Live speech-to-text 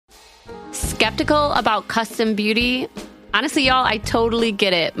skeptical about custom beauty, honestly, y'all, I totally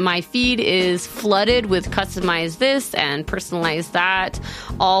get it. My feed is flooded with customize this and personalize that,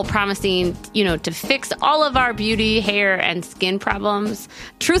 all promising, to fix all of our beauty, hair, and skin problems.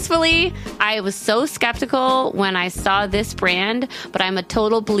 Truthfully, I was so skeptical when I saw this brand, but I'm a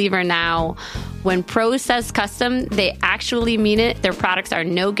total believer now. When Prose says custom, they actually mean it. Their products are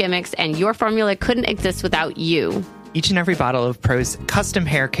no gimmicks, and your formula couldn't exist without you. Each and every bottle of Prose custom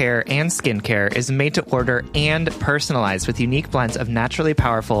hair care and skincare is made to order and personalized with unique blends of naturally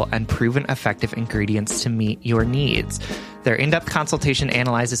powerful and proven effective ingredients to meet your needs. Their in-depth consultation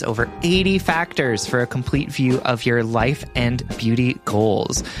analyzes over 80 factors for a complete view of your life and beauty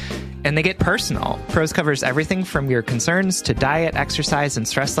goals. And they get personal. Prose covers everything from your concerns to diet, exercise, and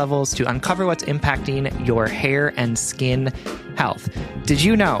stress levels to uncover what's impacting your hair and skin health. Did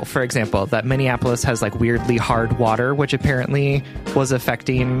you know, for example, that Minneapolis has weirdly hard water, which apparently was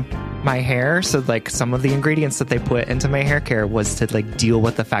affecting my hair? So some of the ingredients that they put into my hair care was to deal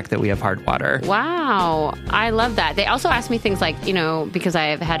with the fact that we have hard water. Wow. I love that. They also asked me things because I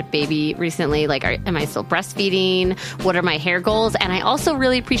have had a baby recently, am I still breastfeeding? What are my hair goals? And I also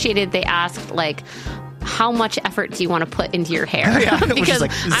really appreciated they asked how much effort do you want to put into your hair? Yeah, because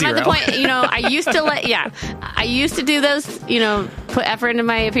I'm at the point, I used to do those, put effort into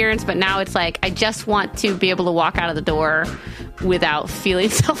my appearance, but now it's I just want to be able to walk out of the door without feeling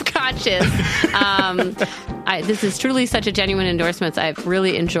self-conscious. This is truly such a genuine endorsement. I've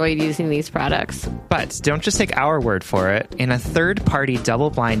really enjoyed using these products. But don't just take our word for it. In a third-party,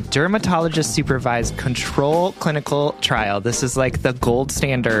 double-blind, dermatologist-supervised control clinical trial, this is the gold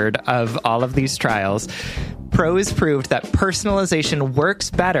standard of all of these trials, Prose proved that personalization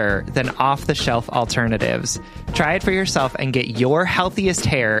works better than off-the-shelf alternatives. Try it for yourself and get your healthiest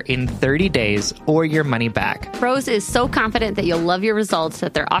hair in 30 days or your money back. Prose is so confident that you'll love your results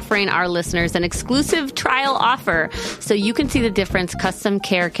that they're offering our listeners an exclusive trial offer so you can see the difference custom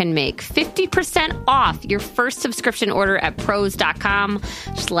care can make. 50% off your first subscription order at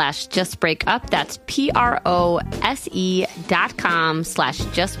prose.com/justbreakup. That's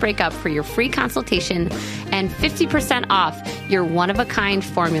prose.com/justbreakup for your free consultation and 50% off your one-of-a-kind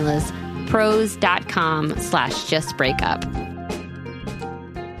formulas. Prose.com/justbreakup.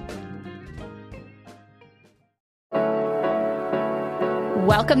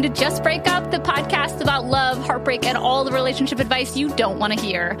 Welcome to Just Break Up, the podcast about love, heartbreak, and all the relationship advice you don't want to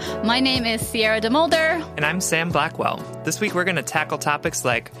hear. My name is Sierra DeMulder. And I'm Sam Blackwell. This week we're going to tackle topics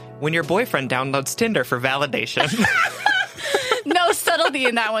like when your boyfriend downloads Tinder for validation. No subtlety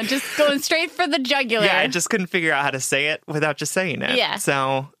in that one. Just going straight for the jugular. Yeah, I just couldn't figure out how to say it without just saying it. Yeah.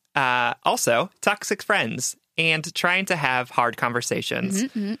 So, also, toxic friends and trying to have hard conversations.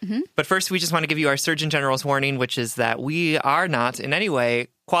 But first, we just want to give you our Surgeon General's warning, which is that we are not in any way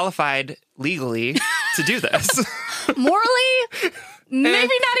qualified legally to do this. Morally? Maybe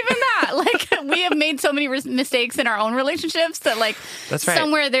not even that. We have made so many mistakes in our own relationships that, That's right.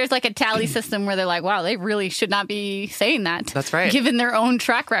 Somewhere there's a tally system where they're wow, they really should not be saying that. That's right. Given their own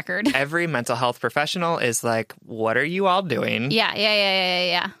track record. Every mental health professional is what are you all doing?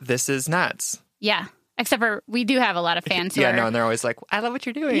 Yeah. This is nuts. Yeah. Except for we do have a lot of fans who and they're always I love what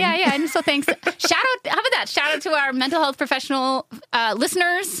you're doing. Yeah. And so thanks. Shout out. How about that? Shout out to our mental health professional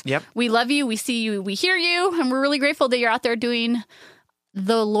listeners. Yep. We love you. We see you. We hear you. And we're really grateful that you're out there doing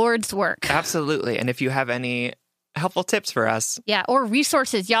the Lord's work. Absolutely. And if you have any helpful tips for us. Yeah, or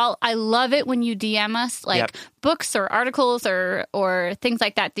resources. Y'all, I love it when you DM us books or articles or things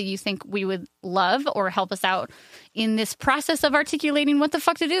like that you think we would love or help us out in this process of articulating what the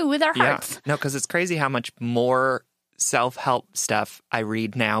fuck to do with our hearts. No, because it's crazy how much more self-help stuff I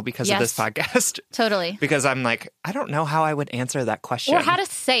read now because of this podcast. Totally. Because I'm I don't know how I would answer that question. Or how to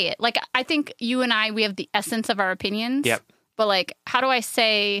say it. I think you and I, we have the essence of our opinions. Yep. But how do I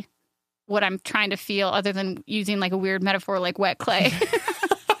say what I'm trying to feel other than using a weird metaphor like wet clay?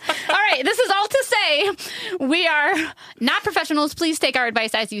 All right, this is all to say we are not professionals. Please take our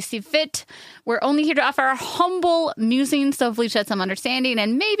advice as you see fit. We're only here to offer our humble musings to hopefully shed some understanding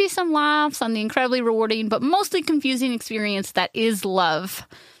and maybe some laughs on the incredibly rewarding but mostly confusing experience that is love.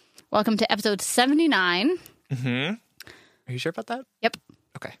 Welcome to episode 79. Mm-hmm. Are you sure about that? Yep.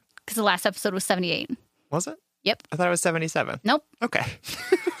 Okay. Because the last episode was 78. Was it? Yep. I thought it was 77. Nope. Okay.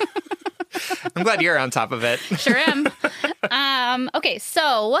 I'm glad you're on top of it. Sure am. Okay,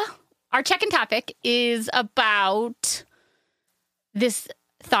 so our check-in topic is about this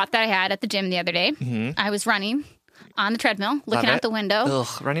thought that I had at the gym the other day. Mm-hmm. I was running on the treadmill, looking out the window.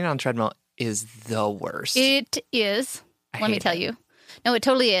 Ugh, running on a treadmill is the worst. It is. Let me tell you. No, it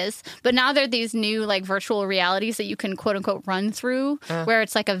totally is. But now there are these new like virtual realities that you can quote unquote run through, where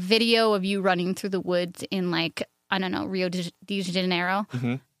it's like a video of you running through the woods in like, I don't know, Rio de Janeiro.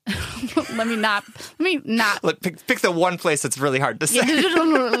 Let me not. Look, pick the one place that's really hard to say.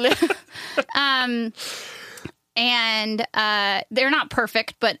 And they're not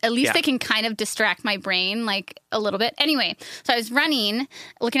perfect, but at least they can kind of distract my brain like a little bit. Anyway, so I was running,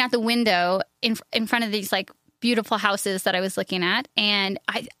 looking out the window in front of these like beautiful houses that I was looking at, and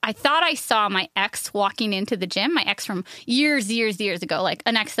I thought I saw my ex walking into the gym, my ex from years ago, like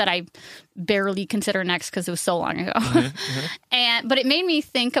an ex that I barely consider an ex because it was so long ago. But it made me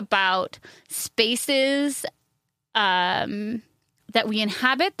think about spaces that we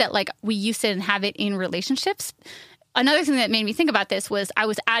inhabit, that like we used to inhabit in relationships. Another thing that made me think about this was I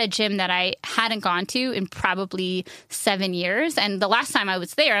was at a gym that I hadn't gone to in probably 7 years. And the last time I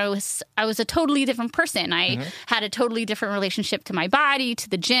was there, I was a totally different person. I had a totally different relationship to my body, to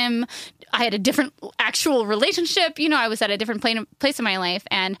the gym. I had a different actual relationship. You know, I was at a different place in my life.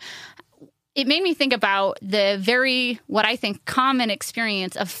 And it made me think about the very, what I think, common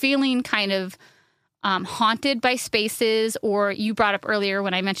experience of feeling kind of haunted by spaces, or you brought up earlier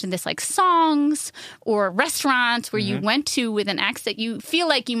when I mentioned this, like songs or restaurants where you went to with an ex that you feel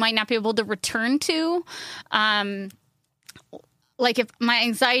like you might not be able to return to. Like if my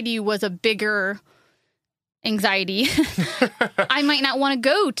anxiety was a bigger anxiety, I might not want to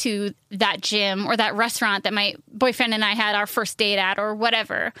go to that gym or that restaurant that my boyfriend and I had our first date at or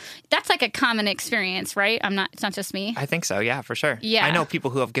whatever. That's like a common experience, right? It's not just me. I think so. Yeah, for sure. Yeah. I know people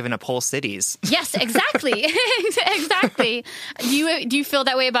who have given up whole cities. Yes, exactly. Exactly. Do you feel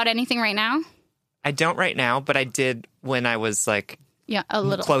that way about anything right now? I don't right now, but I did when I was like, a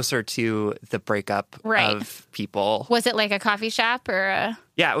little closer to the breakup of people. Was it like a coffee shop or a...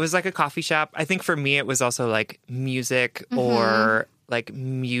 Yeah, it was like a coffee shop. I think for me, it was also like music or like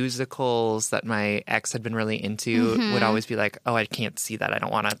musicals that my ex had been really into would always be like, oh, I can't see that. I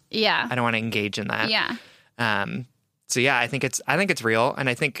don't want to. Yeah. I don't want to engage in that. Yeah. So yeah, I think it's real, and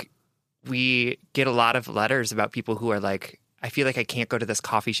I think we get a lot of letters about people who are like, I feel like I can't go to this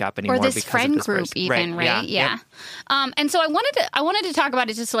coffee shop anymore. Or this because friend of this group, person. even, right? Yeah. Yep. And so I wanted to talk about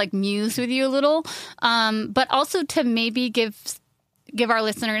it just to like muse with you a little, but also to maybe give our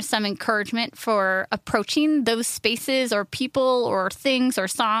listeners some encouragement for approaching those spaces or people or things or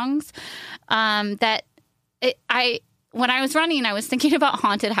songs. When I was running, I was thinking about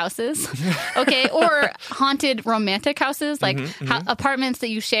haunted houses, okay, or haunted romantic houses, like apartments that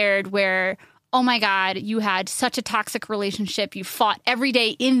you shared where, oh my God, you had such a toxic relationship. You fought every day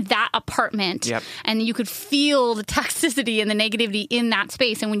in that apartment, and you could feel the toxicity and the negativity in that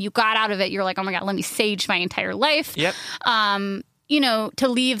space. And when you got out of it, you're like, oh my God, let me sage my entire life. To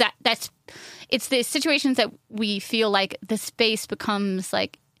leave it's the situations that we feel like the space becomes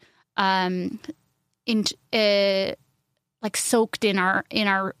like, like soaked in our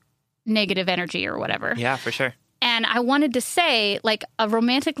negative energy or whatever. Yeah, for sure. And I wanted to say, like, a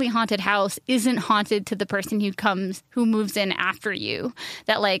romantically haunted house isn't haunted to the person who moves in after you.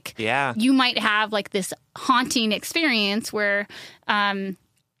 That, like, you might have, like, this haunting experience where you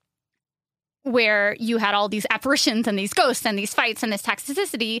had all these apparitions and these ghosts and these fights and this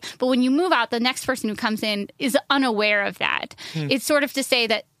toxicity. But when you move out, the next person who comes in is unaware of that. It's sort of to say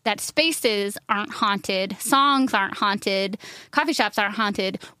that spaces aren't haunted, songs aren't haunted, coffee shops aren't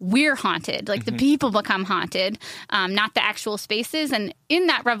haunted, we're haunted. Like the people become haunted, not the actual spaces. And in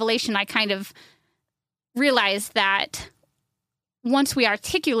that revelation, I kind of realized that once we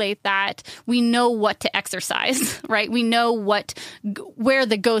articulate that, we know what to exercise, right? We know where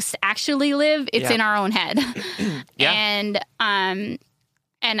the ghosts actually live. It's in our own head. And I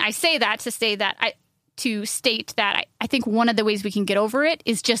say that to say that to state that I think one of the ways we can get over it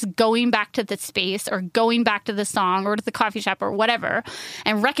is just going back to the space or going back to the song or to the coffee shop or whatever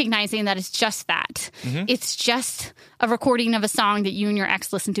and recognizing that it's just that. It's just a recording of a song that you and your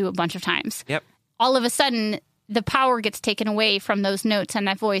ex listened to a bunch of times. Yep. All of a sudden, the power gets taken away from those notes and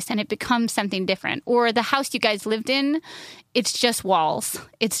that voice and it becomes something different. Or the house you guys lived in, it's just walls.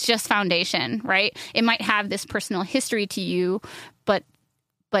 It's just foundation, right? It might have this personal history to you, but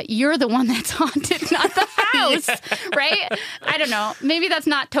you're the one that's haunted, not the house, right? I don't know. Maybe that's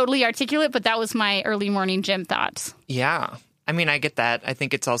not totally articulate, but that was my early morning gym thoughts. Yeah. I mean, I get that. I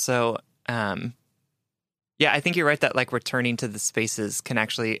think it's also, I think you're right that like returning to the spaces can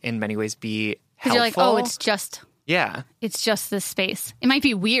actually in many ways be helpful. You're like, oh, it's just this space. It might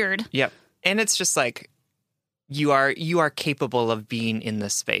be weird. Yep. And it's just like, you are capable of being in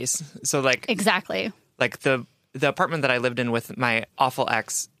this space. So like, exactly. Like the apartment that I lived in with my awful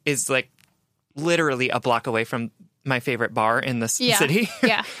ex is like literally a block away from my favorite bar in the Yeah. city.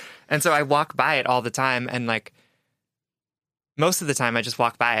 Yeah. And so I walk by it all the time. And like most of the time I just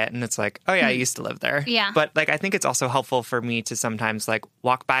walk by it and it's like, oh yeah, I used to live there. Yeah. But like I think it's also helpful for me to sometimes like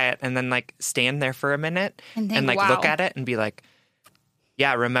walk by it and then like stand there for a minute And think, like wow. look at it and be like,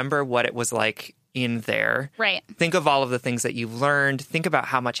 yeah, remember what it was like in there. Right. Think of all of the things that you've learned. Think about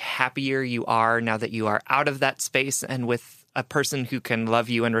how much happier you are now that you are out of that space and with a person who can love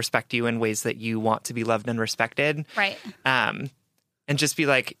you and respect you in ways that you want to be loved and respected. Right. And just be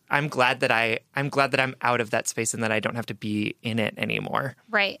like, I'm glad that I'm out of that space and that I don't have to be in it anymore.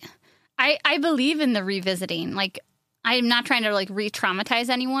 Right. I believe in the revisiting. Like, I'm not trying to like re-traumatize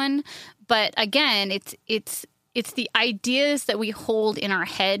anyone, but again, it's the ideas that we hold in our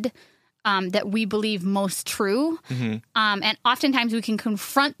head that we believe most true. Mm-hmm. And oftentimes we can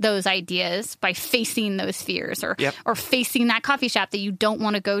confront those ideas by facing those fears or facing that coffee shop that you don't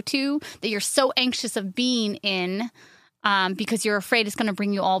want to go to, that you're so anxious of being in because you're afraid it's going to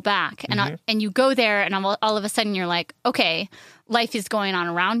bring you all back. And you go there and all of a sudden you're like, okay, life is going on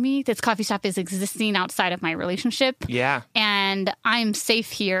around me. This coffee shop is existing outside of my relationship. Yeah. And I'm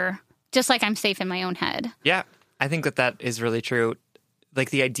safe here, just like I'm safe in my own head. Yeah. I think that is really true. Like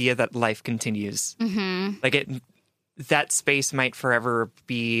the idea that life continues. Mm-hmm. Like that space might forever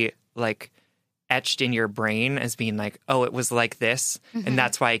be like etched in your brain as being like, oh, it was like this. Mm-hmm. And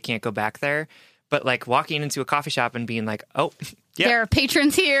that's why I can't go back there. But like walking into a coffee shop and being like, oh, yeah. There are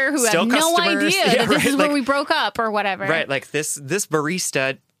patrons here who Still have no customers. idea that this is where we broke up or whatever. Right. Like this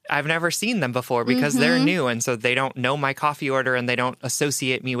barista, I've never seen them before because they're new. And so they don't know my coffee order and they don't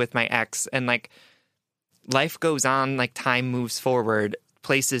associate me with my ex. And like life goes on, like time moves forward,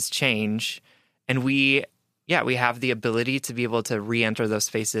 places change. And we have the ability to be able to re-enter those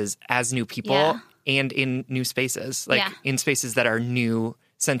spaces as new people and in new spaces, like in spaces that are new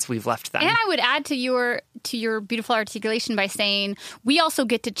since we've left them. And I would add to your beautiful articulation by saying we also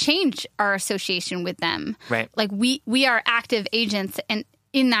get to change our association with them. Right. Like we are active agents, and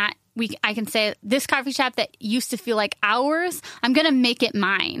in that I can say this coffee shop that used to feel like ours, I'm going to make it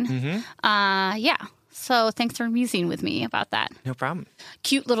mine. Mm-hmm. So thanks for musing with me about that. No problem.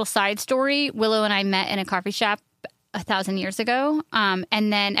 Cute little side story. Willow and I met in a coffee shop 1,000 years ago.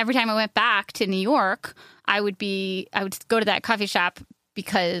 And then every time I went back to New York, I would go to that coffee shop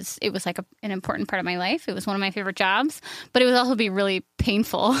because it was like an important part of my life. It was one of my favorite jobs, but it would also be really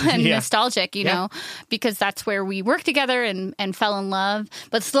painful and nostalgic, you know, because that's where we worked together and fell in love.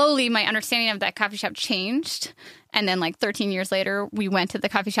 But slowly my understanding of that coffee shop changed. And then like 13 years later, we went to the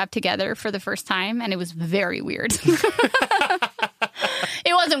coffee shop together for the first time. And it was very weird.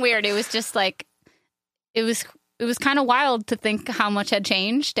 It wasn't weird. It was just like, it was kind of wild to think how much had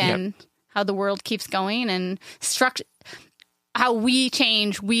changed and how the world keeps going and how we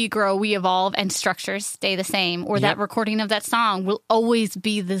change, we grow, we evolve, and structures stay the same. Or that recording of that song will always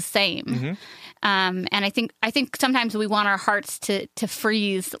be the same. Mm-hmm. And I think sometimes we want our hearts to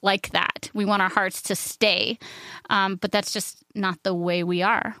freeze like that. We want our hearts to stay, but that's just not the way we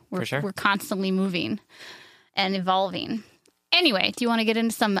are. We're constantly moving and evolving. Anyway, do you want to get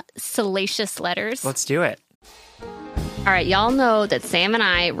into some salacious letters? Let's do it. All right, y'all know that Sam and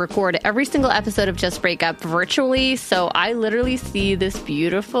I record every single episode of Just Breakup virtually, so I literally see this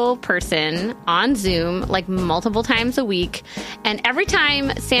beautiful person on Zoom like multiple times a week, and every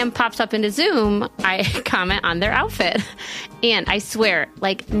time Sam pops up into Zoom, I comment on their outfit. And I swear,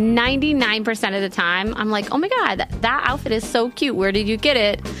 like 99% of the time, I'm like, oh my God, that outfit is so cute. Where did you get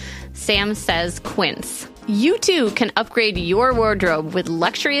it? Sam says Quince. You too can upgrade your wardrobe with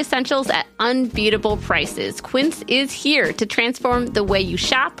luxury essentials at unbeatable prices. Quince is here to transform the way you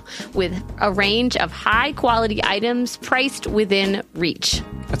shop with a range of high-quality items priced within reach.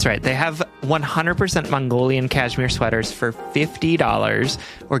 That's right. They have 100% Mongolian cashmere sweaters for $50,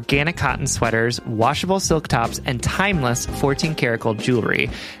 organic cotton sweaters, washable silk tops, and timeless 14-karat gold jewelry.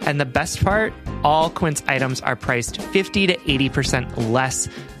 And the best part, all Quince items are priced 50 to 80% less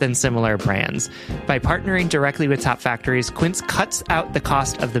than similar brands. By partnering directly with top factories, Quince cuts out the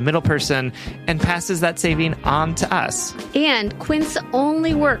cost of the middle person and passes that saving on to us. And Quince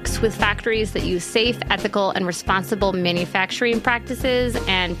only works with factories that use safe, ethical, and responsible manufacturing practices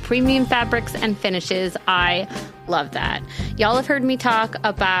and premium fabrics and finishes. I love that. Y'all have heard me talk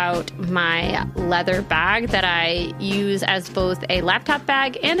about my leather bag that I use as both a laptop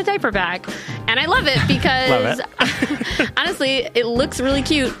bag and a diaper bag. And I love it because honestly, it looks really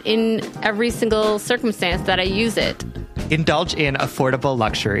cute in every single circumstance that I use it. Indulge in affordable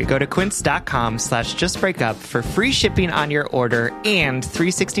luxury. Go to quince.com/justbreakup for free shipping on your order and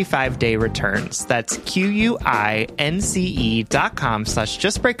 365-day returns. That's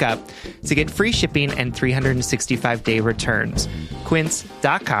QUINCE.com/justbreakup to get free shipping and 365-day returns.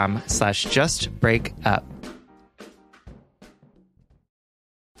 Quince.com/justbreakup.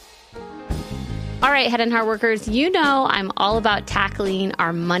 All right, Head and Heart workers, you know I'm all about tackling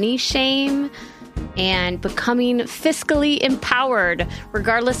our money shame and becoming fiscally empowered,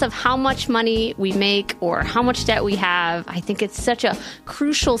 regardless of how much money we make or how much debt we have. I think it's such a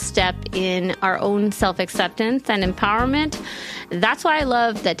crucial step in our own self-acceptance and empowerment. That's why I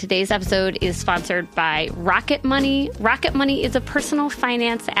love that today's episode is sponsored by Rocket Money. Rocket Money is a personal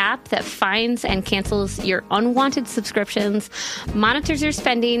finance app that finds and cancels your unwanted subscriptions, monitors your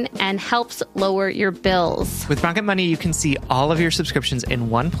spending, and helps lower your bills. With Rocket Money, you can see all of your subscriptions in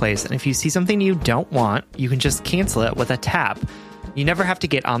one place, and if you see something you don't want, you can just cancel it with a tap. You never have to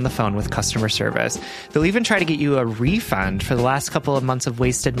get on the phone with customer service. They'll even try to get you a refund for the last couple of months of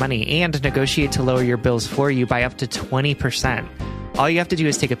wasted money and negotiate to lower your bills for you by up to 20%. All you have to do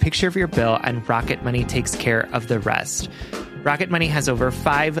is take a picture of your bill, and Rocket Money takes care of the rest. Rocket Money has over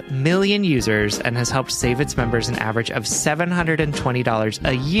 5 million users and has helped save its members an average of $720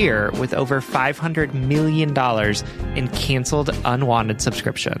 a year with over $500 million in canceled unwanted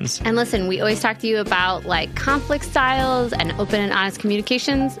subscriptions. And listen, we always talk to you about like conflict styles and open and honest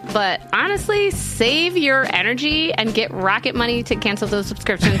communications, but honestly, save your energy and get Rocket Money to cancel those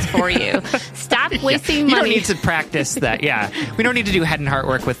subscriptions for you. Stop wasting money. You don't need to practice that. Yeah. We don't need to do head and heart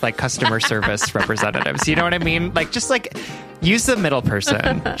work with like customer service representatives. You know what I mean? Like, just like use the middle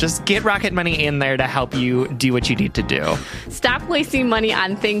person. Just get Rocket Money in there to help you do what you need to do. Stop wasting money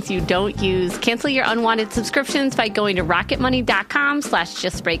on things you don't use. Cancel your unwanted subscriptions by going to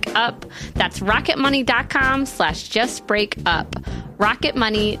rocketmoney.com/justbreakup. That's rocketmoney.com/justbreakup.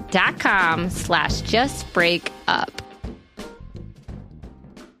 rocketmoney.com/justbreakup.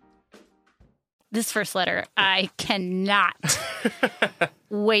 This first letter, I cannot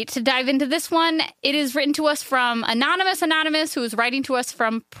wait to dive into this one. It is written to us from Anonymous, who is writing to us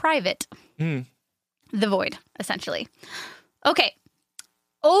from private. The void, essentially. Okay.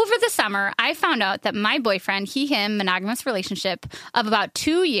 Over the summer, I found out that my boyfriend, he-him monogamous relationship of about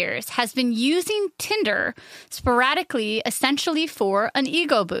 2 years, has been using Tinder sporadically, essentially for an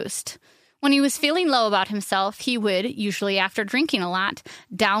ego boost. When he was feeling low about himself, he would, usually after drinking a lot,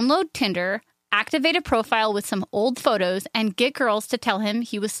 download Tinder, activate a profile with some old photos, and get girls to tell him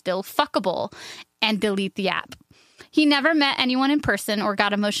he was still fuckable, and delete the app. He never met anyone in person or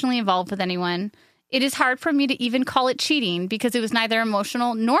got emotionally involved with anyone. It is hard for me to even call it cheating because it was neither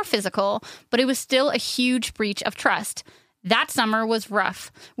emotional nor physical, but it was still a huge breach of trust. That summer was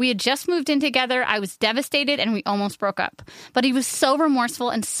rough. We had just moved in together. I was devastated and we almost broke up. But he was so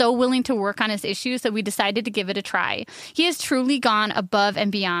remorseful and so willing to work on his issues that we decided to give it a try. He has truly gone above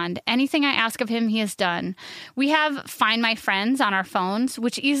and beyond. Anything I ask of him, he has done. We have Find My Friends on our phones,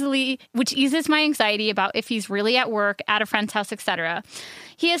 which eases my anxiety about if he's really at work, at a friend's house, etc.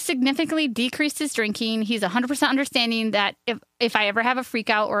 He has significantly decreased his drinking. He's 100% understanding that if I ever have a freak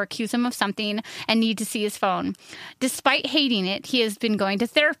out or accuse him of something and need to see his phone. Despite hating it, he has been going to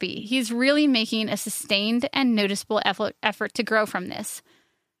therapy. He's really making a sustained and noticeable effort to grow from this.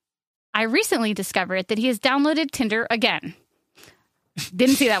 I recently discovered that he has downloaded Tinder again.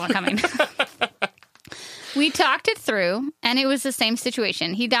 Didn't see that one coming. We talked it through, and it was the same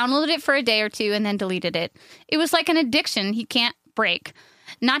situation. He downloaded it for a day or two and then deleted it. It was like an addiction he can't break.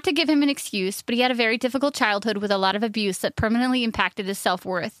 Not to give him an excuse, but he had a very difficult childhood with a lot of abuse that permanently impacted his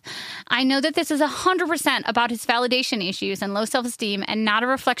self-worth. I know that this is 100% about his validation issues and low self-esteem and not a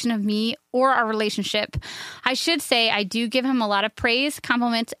reflection of me or our relationship. I should say I do give him a lot of praise,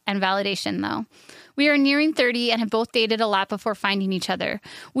 compliments, and validation, though. We are nearing 30 and have both dated a lot before finding each other.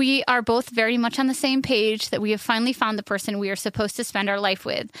 We are both very much on the same page that we have finally found the person we are supposed to spend our life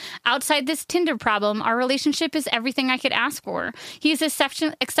with. Outside this Tinder problem, our relationship is everything I could ask for. He is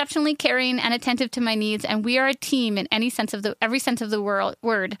exceptionally caring and attentive to my needs, and we are a team in every sense of the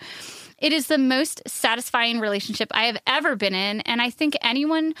word. It is the most satisfying relationship I have ever been in, and I think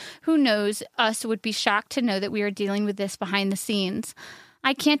anyone who knows us would be shocked to know that we are dealing with this behind the scenes.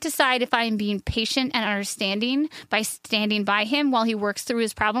 I can't decide if I am being patient and understanding by standing by him while he works through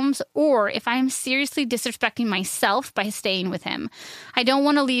his problems, or if I am seriously disrespecting myself by staying with him. I don't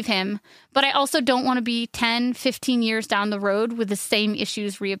want to leave him, but I also don't want to be 10, 15 years down the road with the same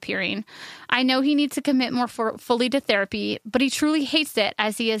issues reappearing. I know he needs to commit more fully to therapy, but he truly hates it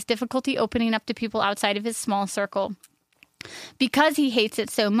as he has difficulty opening up to people outside of his small circle. Because he hates it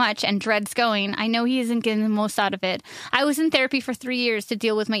so much and dreads going, I know he isn't getting the most out of it. I was in therapy for 3 years to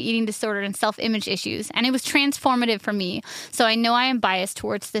deal with my eating disorder and self-image issues, and it was transformative for me. So I know I am biased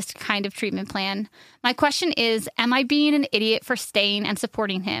towards this kind of treatment plan. My question is, am I being an idiot for staying and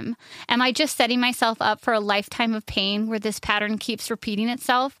supporting him? Am I just setting myself up for a lifetime of pain where this pattern keeps repeating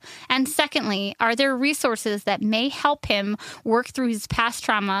itself? And secondly, are there resources that may help him work through his past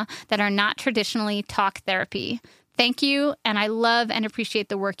trauma that are not traditionally talk therapy? Thank you, and I love and appreciate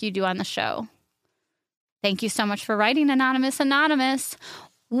the work you do on the show. Thank you so much for writing, Anonymous.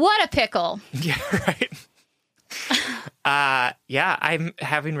 What a pickle. Yeah, right. Yeah, I'm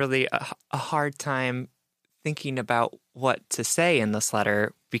having really a hard time thinking about what to say in this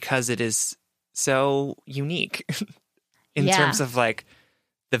letter because it is so unique in terms of like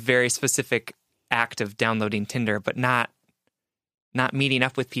the very specific act of downloading Tinder, but not meeting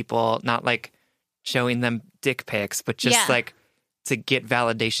up with people, not like showing them dick pics, but just like to get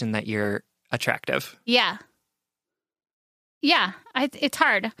validation that you're attractive. Yeah. Yeah, it's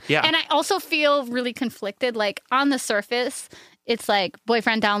hard. Yeah. And I also feel really conflicted. Like on the surface, it's like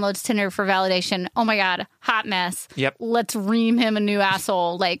boyfriend downloads Tinder for validation. Oh my God, hot mess. Yep. Let's ream him a new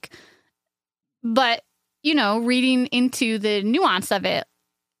asshole. Like, but, you know, reading into the nuance of it,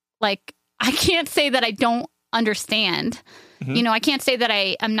 like I can't say that I don't understand. Mm-hmm. You know, I can't say that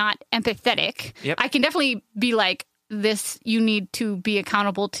I am not empathetic. Yep. I can definitely be like, this, you need to be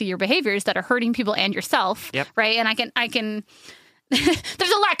accountable to your behaviors that are hurting people and yourself. Yep. Right. And I can,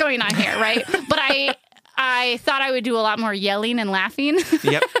 there's a lot going on here. Right. But I thought I would do a lot more yelling and laughing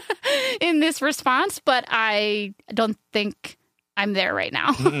in this response, but I don't think I'm there right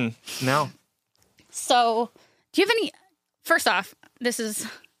now. No. So do you have any, first off, this is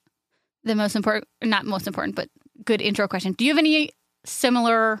the most important, not most important, but good intro question. Do you have any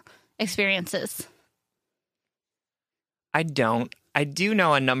similar experiences? I don't. I do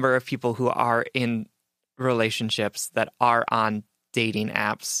know a number of people who are in relationships that are on dating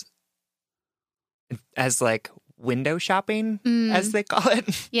apps as like window shopping, as they call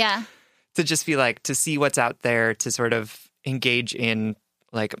it. Yeah. To just be like, to see what's out there, to sort of engage in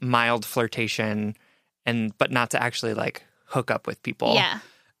like mild flirtation but not to actually like hook up with people. Yeah.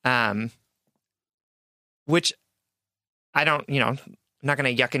 Which I don't, I'm not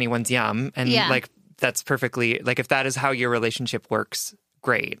going to yuck anyone's yum. And like, that's perfectly, like, if that is how your relationship works,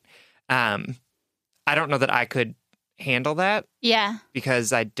 great. I don't know that I could handle that. Yeah.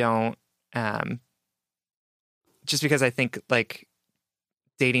 Because I don't, just because I think, like,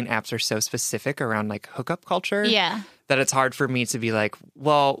 dating apps are so specific around, like, hookup culture. Yeah. That it's hard for me to be like,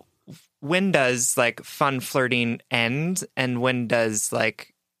 well, when does, like, fun flirting end? And when does,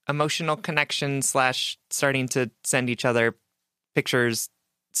 like, emotional connection / starting to send each other pictures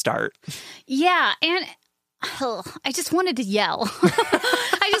start? Yeah, and I just wanted to yell.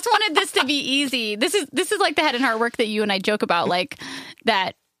 I just wanted this to be easy. This is like the head and heart work that you and I joke about, like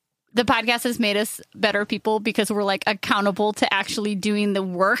that the podcast has made us better people because we're like accountable to actually doing the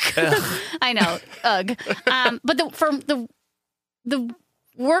work. I know, ugh. But the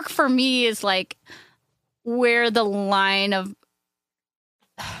work for me is like where the line of,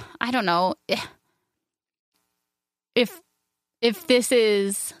 I don't know if this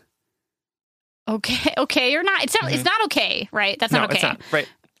is okay or not. It's not okay, right? That's not okay. It's not, right.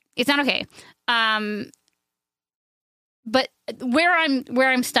 It's not okay. But where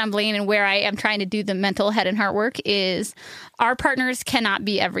I'm stumbling and where I am trying to do the mental head and heart work is our partners cannot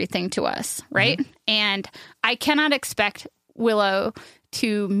be everything to us, right? Mm-hmm. And I cannot expect Willow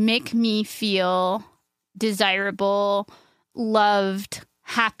to make me feel desirable, loved,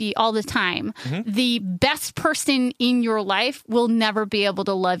 happy all the time. Mm-hmm. The best person in your life will never be able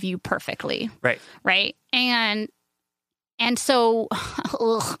to love you perfectly. Right. And so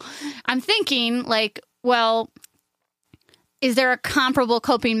I'm thinking like, well, is there a comparable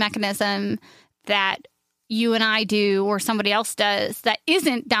coping mechanism that you and I do or somebody else does that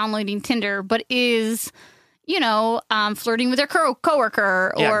isn't downloading Tinder, but is, flirting with their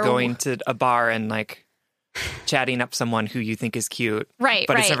coworker or going to a bar and like chatting up someone who you think is cute, right?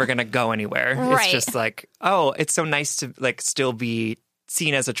 But it's never going to go anywhere. Right. It's just like, oh, it's so nice to like still be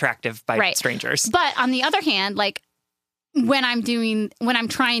seen as attractive by strangers. But on the other hand, like when I'm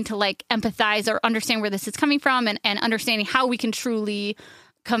trying to like empathize or understand where this is coming from and understanding how we can truly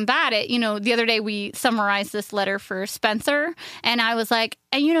combat it. The other day we summarized this letter for Spencer and I was like,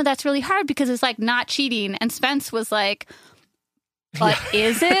 and that's really hard because it's like not cheating. And Spence was like, but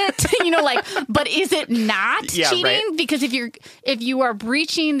is it? Like, but is it not cheating? Right. Because if you are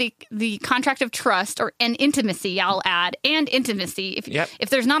breaching the contract of trust and intimacy, I'll add, and intimacy, if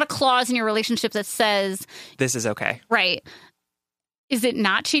there's not a clause in your relationship that says this is okay. Right. Is it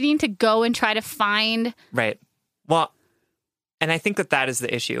not cheating to go and try to find? Right. Well, and I think that is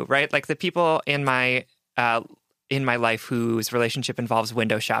the issue, right? Like the people in my life whose relationship involves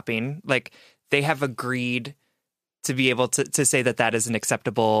window shopping, like they have agreed to be able to say that is an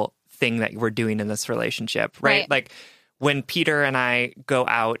acceptable thing that we're doing in this relationship, right? Like when Peter and I go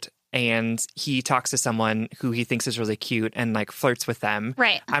out and he talks to someone who he thinks is really cute and like flirts with them,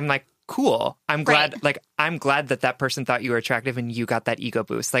 right? I'm like, cool. I'm glad. Like, I'm glad that person thought you were attractive and you got that ego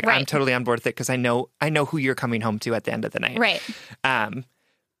boost. Like, I'm totally on board with it because I know who you're coming home to at the end of the night. Right.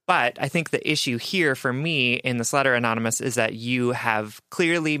 But I think the issue here for me in this letter, Anonymous, is that you have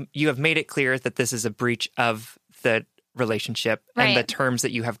made it clear that this is a breach of the relationship and the terms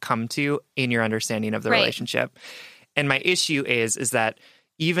that you have come to in your understanding of the relationship. And my issue is that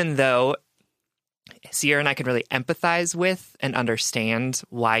even though Sierra and I can really empathize with and understand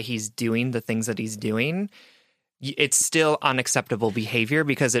why he's doing the things that he's doing, it's still unacceptable behavior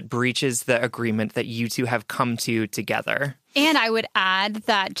because it breaches the agreement that you two have come to together. And I would add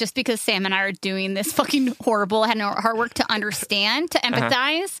that just because Sam and I are doing this fucking horrible and hard work to understand, to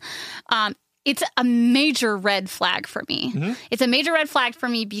empathize, it's a major red flag for me. Mm-hmm. It's a major red flag for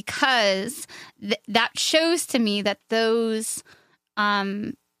me because that shows to me that those...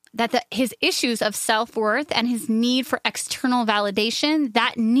 his issues of self-worth and his need for external validation,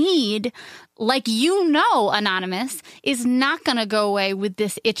 that need, like Anonymous, is not going to go away with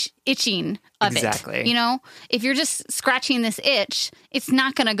this itching of it. If you're just scratching this itch, it's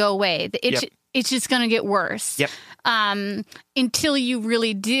not going to go away. The itch, it's just going to get worse. Yep. Until you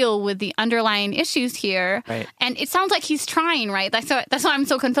really deal with the underlying issues here. Right. And it sounds like he's trying, right? That's why I'm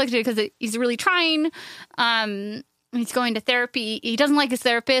so conflicted, because he's really trying. He's going to therapy. He doesn't like his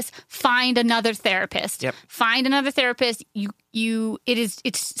therapist. Find another therapist. Yep. Find another therapist.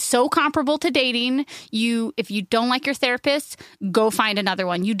 It's so comparable to dating. If you don't like your therapist, go find another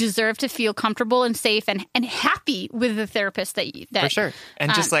one. You deserve to feel comfortable and safe and happy with the therapist that for sure.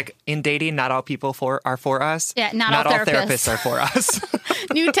 And just like in dating, not all people are for us. Yeah, not all therapists are for us.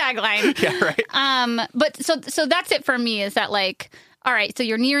 New tagline. Yeah, right. But so that's it for me. Is that like, all right, so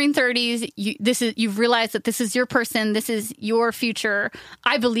you're nearing 30s. You've realized that this is your person. This is your future.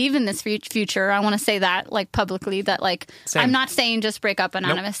 I believe in this future. I want to say that, like, publicly, that, like, Same. I'm not saying just break up,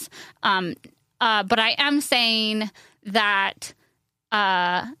 Anonymous. Nope. But I am saying that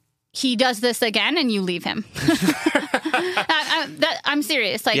he does this again and you leave him. I'm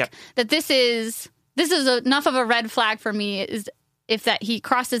serious. Like, that this is enough of a red flag for me. If that he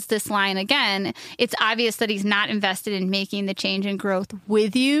crosses this line again, it's obvious that he's not invested in making the change and growth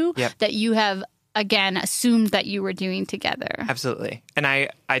with you that you have, again, assumed that you were doing together. Absolutely. And I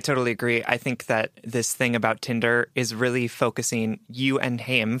totally agree. I think that this thing about Tinder is really you and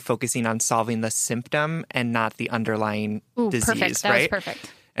him focusing on solving the symptom and not the underlying disease. Perfect. That was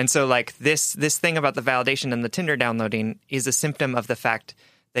perfect. And so like this thing about the validation and the Tinder downloading is a symptom of the fact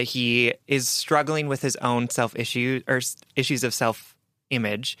that he is struggling with his own self-issue or issues of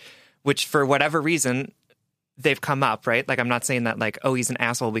self-image, which for whatever reason they've come up, right? Like, I'm not saying that like, oh, he's an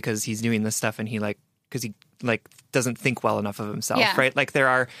asshole because he's doing this stuff and because he doesn't think well enough of himself, right? Like, there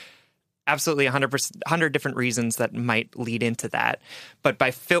are absolutely 100 different reasons that might lead into that. But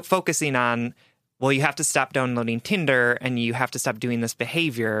by focusing on, well, you have to stop downloading Tinder and you have to stop doing this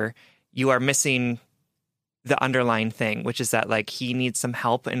behavior, you are missing the underlying thing, which is that like he needs some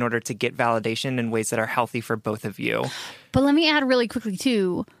help in order to get validation in ways that are healthy for both of you. But let me add really quickly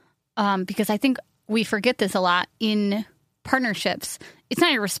too, because I think we forget this a lot in partnerships. It's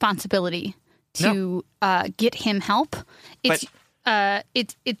not your responsibility to get him help. It's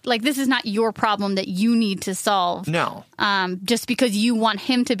like, this is not your problem that you need to solve. No. Just because you want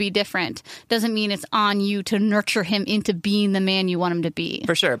him to be different doesn't mean it's on you to nurture him into being the man you want him to be.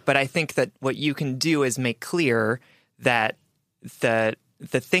 For sure. But I think that what you can do is make clear that the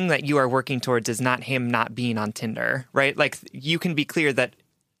thing that you are working towards is not him not being on Tinder, right? Like, you can be clear that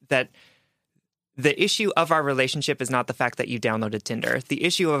the issue of our relationship is not the fact that you downloaded Tinder. The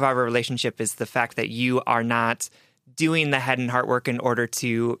issue of our relationship is the fact that you are not doing the head and heart work in order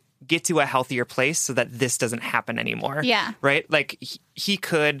to get to a healthier place so that this doesn't happen anymore. Yeah. Right? Like, he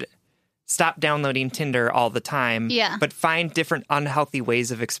could stop downloading Tinder all the time, but find different unhealthy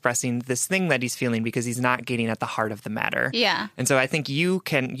ways of expressing this thing that he's feeling because he's not getting at the heart of the matter. Yeah. And so I think you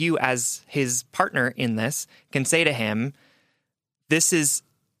as his partner in this can say to him, this is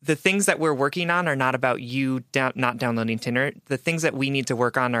the things that we're working on are not about you not downloading Tinder. The things that we need to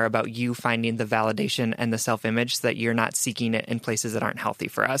work on are about you finding the validation and the self-image so that you're not seeking it in places that aren't healthy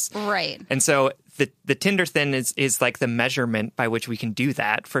for us. Right. And so the Tinder thing is like the measurement by which we can do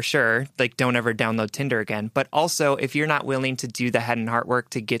that, for sure. Like, don't ever download Tinder again. But also, if you're not willing to do the head and heart work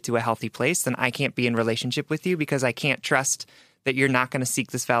to get to a healthy place, then I can't be in relationship with you because I can't trust that you're not going to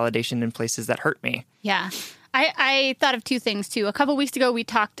seek this validation in places that hurt me. Yeah. I thought of two things, too. A couple weeks ago, we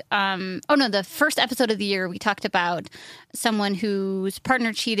talked, the first episode of the year, we talked about someone whose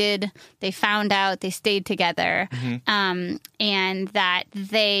partner cheated. They found out, they stayed together, and that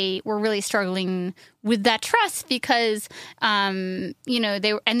they were really struggling with that trust because,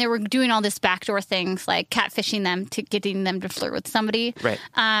 they were doing all this backdoor things like catfishing them to getting them to flirt with somebody. Right.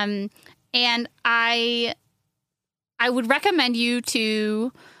 And I would recommend you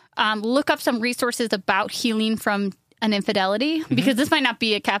to look up some resources about healing from an infidelity, because this might not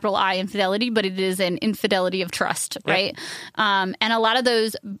be a capital I infidelity, but it is an infidelity of trust, right? And a lot of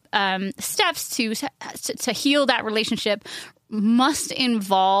those steps to heal that relationship must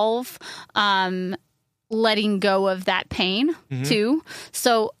involve letting go of that pain too.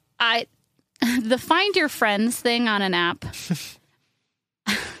 So the find your friends thing on an app,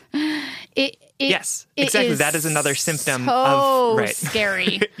 yes, exactly. That is another symptom of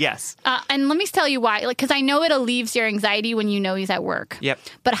scary. Yes. And let me tell you why. Like, because I know it alleviates your anxiety when you know he's at work. Yep.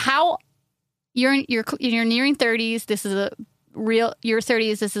 But how you're nearing 30s. This is your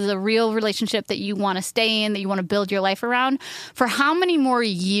 30s. This is a real relationship that you want to stay in, that you want to build your life around. For how many more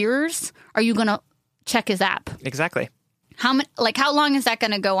years are you going to check his app? Exactly. How long is that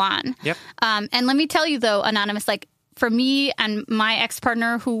going to go on? Yep. And let me tell you though, Anonymous, like, for me and my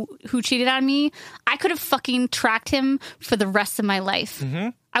ex-partner who cheated on me, I could have fucking tracked him for the rest of my life.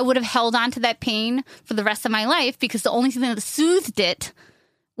 I would have held on to that pain for the rest of my life because the only thing that soothed it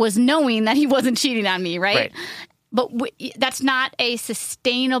was knowing that he wasn't cheating on me, right? But that's not a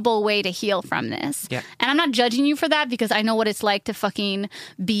sustainable way to heal from this. Yeah. And I'm not judging you for that because I know what it's like to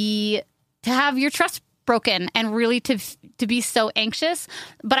have your trust broken and really to be so anxious.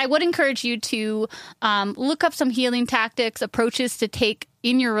 But I would encourage you to look up some healing tactics, approaches to take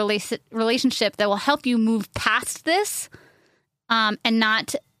in your relationship that will help you move past this and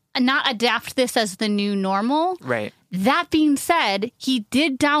not adapt this as the new normal. Right. That being said, he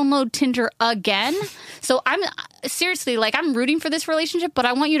did download Tinder again. So I'm seriously, like, I'm rooting for this relationship, but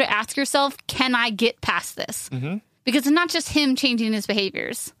I want you to ask yourself, can I get past this? Because it's not just him changing his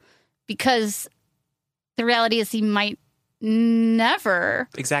behaviors, because the reality is he might never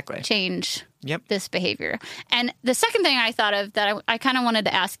change this behavior. And the second thing I thought of that I kind of wanted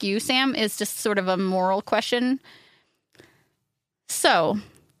to ask you, Sam, is just sort of a moral question. So,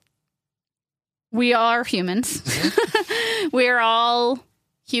 we are humans. We're all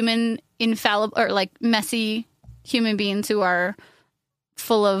human, infallible, or like messy human beings who are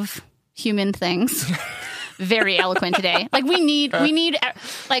full of human things. Very eloquent today. Like, we need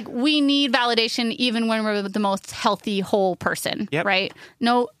validation even when we're the most healthy, whole person, right?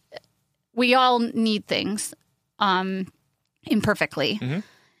 No, we all need things imperfectly.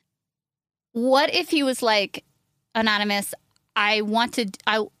 What if he was like, Anonymous,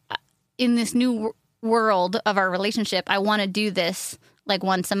 in this new world of our relationship, I want to do this like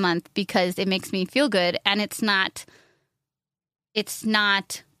once a month because it makes me feel good, and it's not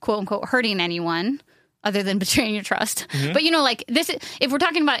quote unquote hurting anyone other than betraying your trust. But like this, if we're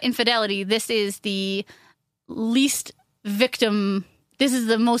talking about infidelity, this is the least victim. This is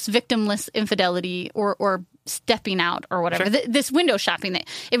the most victimless infidelity or stepping out or whatever. Sure. This window shopping.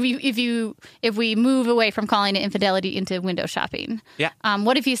 If we move away from calling it infidelity into window shopping. Yeah.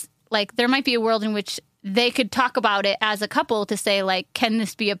 What if he's like, there might be a world in which they could talk about it as a couple to say, like, can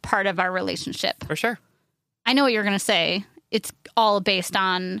this be a part of our relationship? For sure. I know what you're going to say. It's all based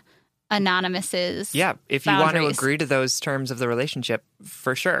on Anonymous's if you want to agree to those terms of the relationship,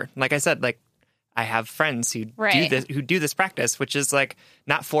 for sure. Like I said, like, I have friends who do this practice, which is like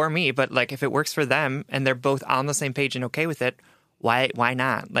not for me, but like if it works for them and they're both on the same page and okay with it, why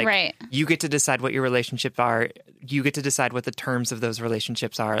not? Like, you get to decide what your relationships are. You get to decide what the terms of those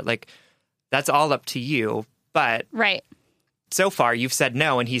relationships are. Like, that's all up to you. But so far you've said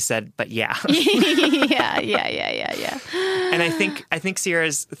no, and he said, but yeah. yeah. And I think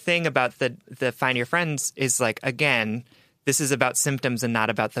Sierra's thing about the find your friends is like, again, this is about symptoms and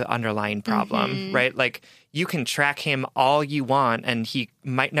not about the underlying problem, right? Like, you can track him all you want and he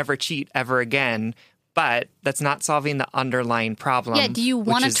might never cheat ever again, but that's not solving the underlying problem. Yeah, do you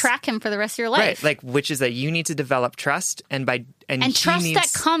want to track him for the rest of your life? Right, like, which is that you need to develop trust, and trust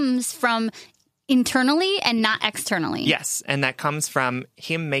that comes from internally and not externally. Yes. And that comes from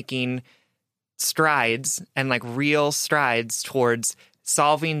him making strides and like real strides towards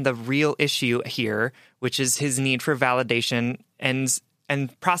solving the real issue here, which is his need for validation and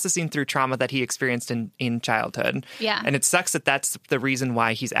processing through trauma that he experienced in childhood. Yeah. And it sucks that that's the reason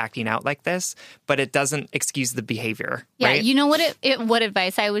why he's acting out like this, but it doesn't excuse the behavior. Yeah. Right? You know what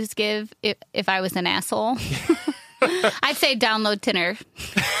advice I would give if I was an asshole? I'd say download Tinder.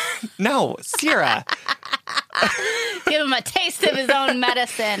 No, Sierra. Give him a taste of his own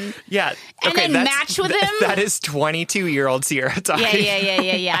medicine. Yeah. And then match with him? That is 22-year-old Sierra talking.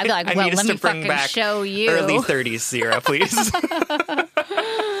 Yeah. I'd be like, well, let me fucking show you. Early 30s Sierra, please.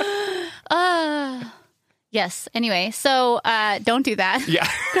 Yes. Anyway, so don't do that. Yeah.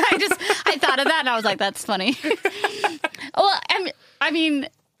 I thought of that and I was like, that's funny. Well, I mean,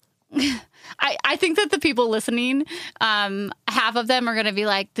 I think that the people listening, half of them are going to be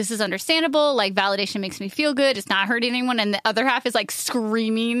like, this is understandable. Like, validation makes me feel good. It's not hurting anyone. And the other half is like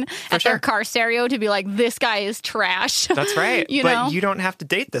screaming at their car stereo to be like, this guy is trash. That's right. But you don't have to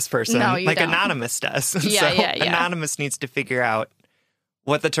date this person. No, you like don't. Anonymous does. Yeah. Anonymous needs to figure out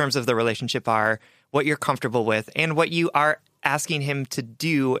what the terms of the relationship are, what you're comfortable with, and what you are asking him to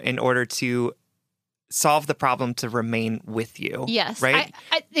do in order to solve the problem to remain with you. Yes. Right?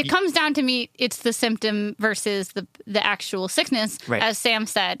 It comes down to me, it's the symptom versus the actual sickness, right. As Sam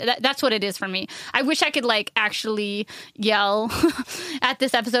said. That's what it is for me. I wish I could like actually yell at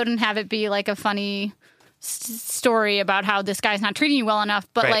this episode and have it be like a funny story about how this guy's not treating you well enough.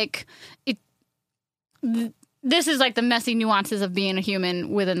 But right. like, this is like the messy nuances of being a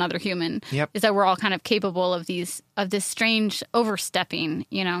human with another human. Yep. Is that we're all kind of capable of this strange overstepping,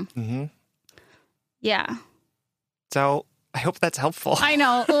 you know? Mm-hmm. Yeah. So I hope that's helpful. I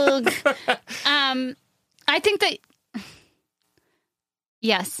know. Ugh. I think that,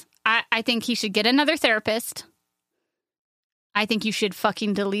 yes, I think he should get another therapist. I think you should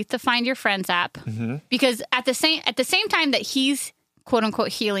fucking delete the Find Your Friends app. Mm-hmm. Because at the same time that he's quote unquote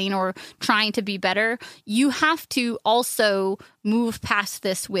healing or trying to be better, you have to also move past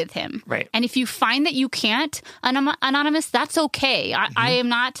this with him. Right. And if you find that you can't, Anonymous, that's okay. I am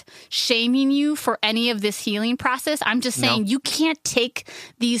not shaming you for any of this healing process. I'm just saying you can't take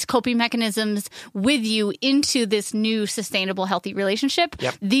these coping mechanisms with you into this new sustainable, healthy relationship.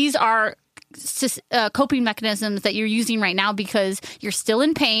 Yep. These are coping mechanisms that you're using right now because you're still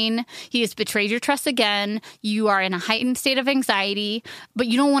in pain. He has betrayed your trust again. You are in a heightened state of anxiety, but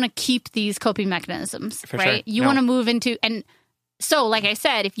you don't want to keep these coping mechanisms, For right? sure. You want to move into, and so like I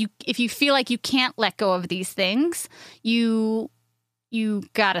said, if you feel like you can't let go of these things, you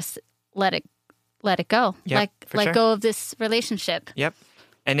gotta let it go. Yep, let go of this relationship. Yep.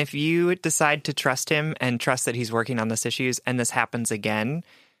 And if you decide to trust him and trust that he's working on this issues and this happens again,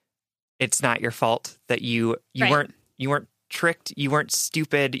 it's not your fault that you right. weren't tricked, you weren't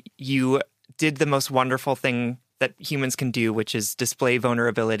stupid, you did the most wonderful thing that humans can do, which is display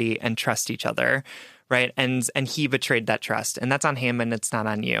vulnerability and trust each other, right? And he betrayed that trust, and that's on him and it's not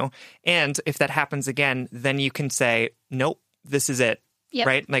on you. And if that happens again, then you can say, nope, this is it, yep.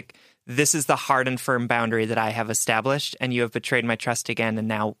 right? Like, this is the hard and firm boundary that I have established, and you have betrayed my trust again, and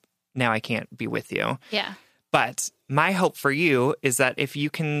now I can't be with you. Yeah. But my hope for you is that if you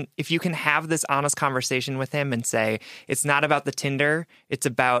can have this honest conversation with him and say, it's not about the Tinder, it's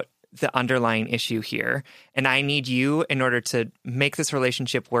about the underlying issue here. And I need you, in order to make this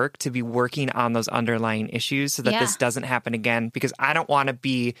relationship work, to be working on those underlying issues so that this doesn't happen again. Because I don't want to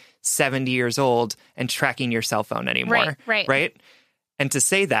be 70 years old and tracking your cell phone anymore. Right? And to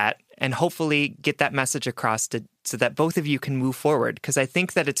say that and hopefully get that message across so that both of you can move forward. Because I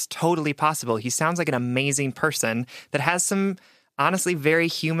think that it's totally possible. He sounds like an amazing person that has some, honestly, very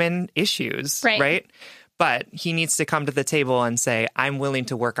human issues, right? But he needs to come to the table and say, I'm willing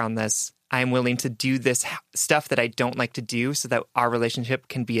to work on this. I'm willing to do this stuff that I don't like to do so that our relationship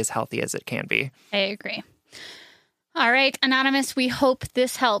can be as healthy as it can be. I agree. All right, Anonymous, we hope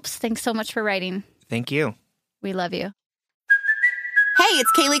this helps. Thanks so much for writing. Thank you. We love you. Hey,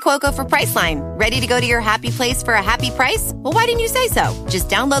 it's Kaylee Cuoco for Priceline. Ready to go to your happy place for a happy price? Well, why didn't you say so? Just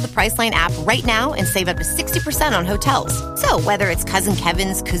download the Priceline app right now and save up to 60% on hotels. So whether it's Cousin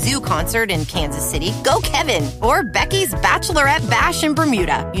Kevin's Kazoo Concert in Kansas City, go Kevin, or Becky's Bachelorette Bash in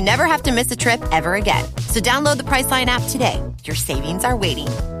Bermuda, you never have to miss a trip ever again. So download the Priceline app today. Your savings are waiting.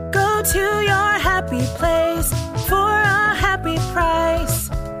 Go to your happy place for a happy price.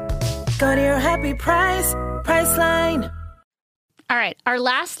 Go to your happy price, Priceline. All right. Our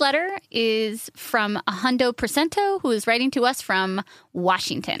last letter is from a Hundo Percento, who is writing to us from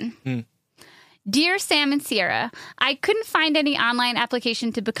Washington. Dear Sam and Sierra, I couldn't find any online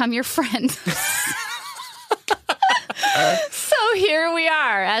application to become your friend. So here we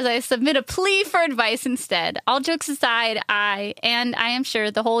are, as I submit a plea for advice instead. All jokes aside, I am sure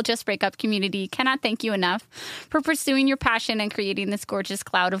the whole Just Breakup community cannot thank you enough for pursuing your passion and creating this gorgeous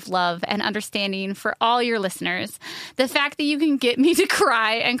cloud of love and understanding for all your listeners. The fact that you can get me to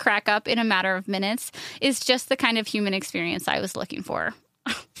cry and crack up in a matter of minutes is just the kind of human experience I was looking for.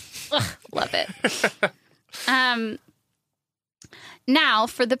 Love it. Now,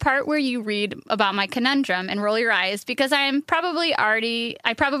 for the part where you read about my conundrum and roll your eyes, because I probably already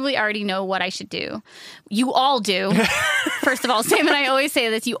know what I should do. You all do. First of all, Sam and I always say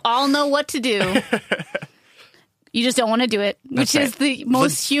this. You all know what to do. You just don't want to do it, which is the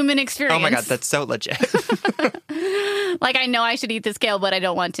most human experience. Oh my God, that's so legit. Like, I know I should eat this kale, but I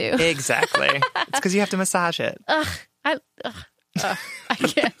don't want to. Exactly. It's because you have to massage it. I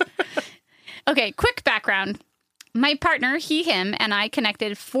can't. Okay, quick background. My partner, he, him, and I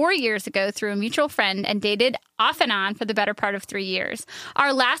connected 4 years ago through a mutual friend and dated off and on for the better part of 3 years.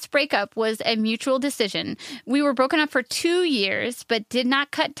 Our last breakup was a mutual decision. We were broken up for 2 years, but did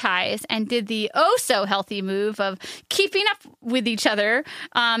not cut ties and did the oh-so-healthy move of keeping up with each other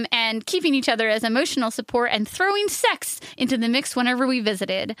and keeping each other as emotional support and throwing sex into the mix whenever we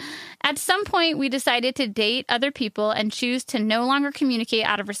visited. At some point, we decided to date other people and choose to no longer communicate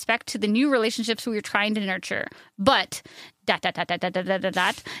out of respect to the new relationships we were trying to nurture. But that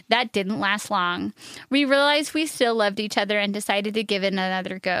didn't last long. We realized we still loved each other and decided to give it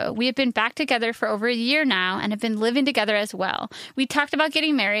another go. We have been back together for over a year now and have been living together as well. We talked about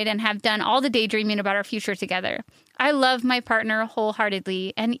getting married and have done all the daydreaming about our future together. I love my partner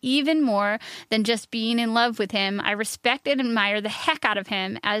wholeheartedly, and even more than just being in love with him, I respect and admire the heck out of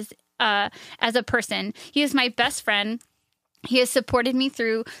him as a person. He is my best friend. He has supported me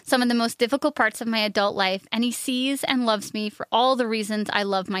through some of the most difficult parts of my adult life, and he sees and loves me for all the reasons I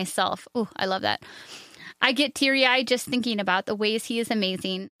love myself. Ooh, I love that. I get teary-eyed just thinking about the ways he is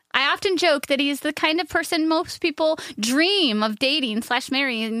amazing. I often joke that he's the kind of person most people dream of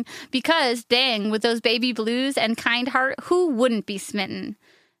dating/marrying because, dang, with those baby blues and kind heart, who wouldn't be smitten?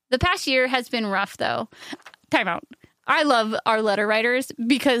 The past year has been rough, though. Time out. I love our letter writers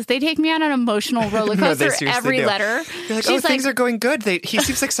because they take me on an emotional roller coaster every letter. You're like, things are going good. He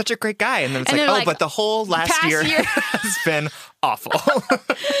seems like such a great guy. And then it's like, but the whole last year has been awful.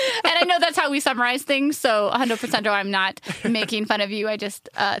 And I know that's how we summarize things. So 100% I'm not making fun of you. I just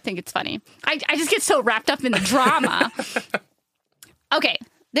think it's funny. I just get so wrapped up in the drama. Okay.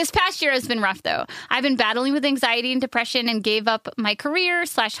 This past year has been rough, though. I've been battling with anxiety and depression and gave up my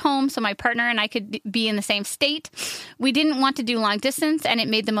career/home so my partner and I could be in the same state. We didn't want to do long distance, and it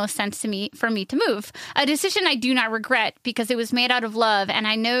made the most sense for me to move. A decision I do not regret because it was made out of love, and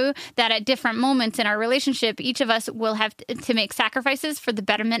I know that at different moments in our relationship, each of us will have to make sacrifices for the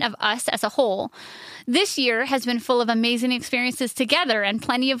betterment of us as a whole. This year has been full of amazing experiences together and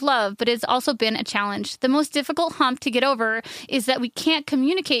plenty of love, but it's also been a challenge. The most difficult hump to get over is that we can't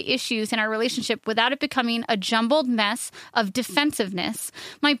communicate issues in our relationship without it becoming a jumbled mess of defensiveness.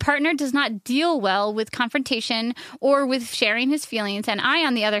 My partner does not deal well with confrontation or with sharing his feelings, and I,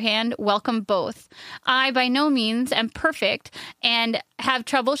 on the other hand, welcome both. I by no means am perfect and have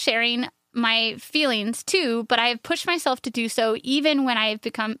trouble sharing my feelings too, but I have pushed myself to do so even when I have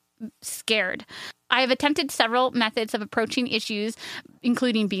become scared. I have attempted several methods of approaching issues,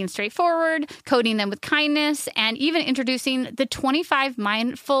 including being straightforward, coding them with kindness, and even introducing the 25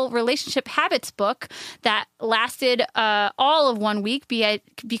 Mindful Relationship Habits book that lasted all of 1 week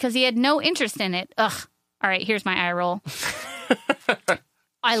because he had no interest in it. Ugh. All right, here's my eye roll.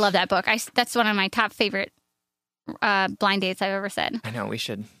 I love that book. That's one of my top favorite blind dates I've ever said. I know,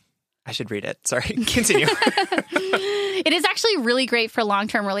 I should read it. Sorry. Continue. It is actually really great for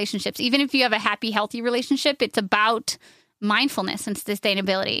long-term relationships. Even if you have a happy, healthy relationship, it's about mindfulness and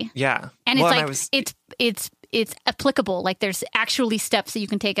sustainability. Yeah. And it's applicable. Like there's actually steps that you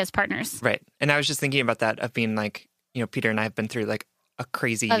can take as partners. Right. And I was just thinking about that of being like, Peter and I have been through like a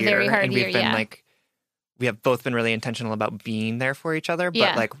crazy year. Very hard and we've been like, we have both been really intentional about being there for each other.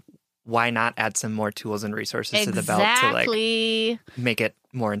 But like, why not add some more tools and resources to the belt to like make it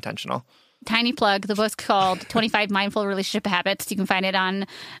more intentional? Tiny plug. The book's called 25 Mindful Relationship Habits. You can find it on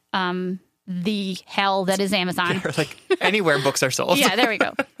the hell that is Amazon. Or like anywhere books are sold. Yeah, there we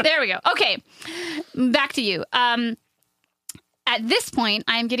go. Okay, back to you. At this point,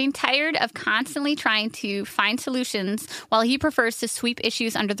 I am getting tired of constantly trying to find solutions while he prefers to sweep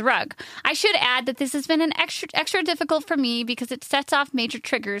issues under the rug. I should add that this has been an extra difficult for me because it sets off major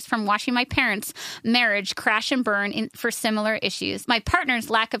triggers from watching my parents' marriage crash and burn for similar issues. My partner's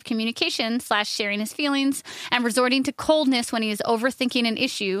lack of communication / sharing his feelings and resorting to coldness when he is overthinking an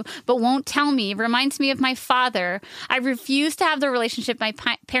issue but won't tell me reminds me of my father. I refuse to have the relationship my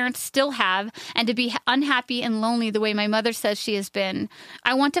parents still have and to be unhappy and lonely the way my mother says she has been.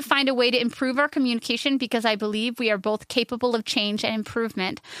 I want to find a way to improve our communication because I believe we are both capable of change and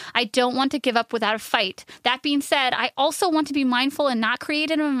improvement. I don't want to give up without a fight. That being said, I also want to be mindful and not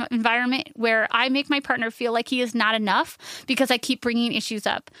create an environment where I make my partner feel like he is not enough because I keep bringing issues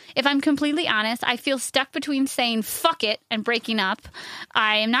up. If I'm completely honest, I feel stuck between saying fuck it and breaking up.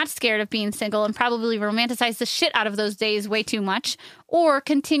 I am not scared of being single and probably romanticize the shit out of those days way too much, or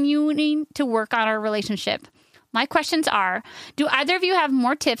continuing to work on our relationship. My questions are, do either of you have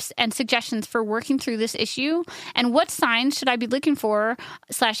more tips and suggestions for working through this issue? And what signs should I be looking for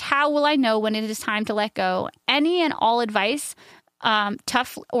 / how will I know when it is time to let go? Any and all advice,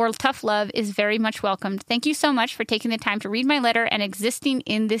 tough love is very much welcomed. Thank you so much for taking the time to read my letter and existing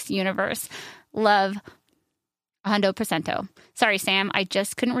in this universe. Love, 100%. Sorry, Sam. I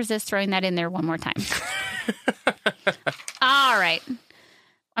just couldn't resist throwing that in there one more time. All right.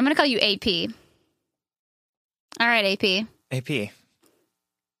 I'm going to call you AP. All right, AP. AP.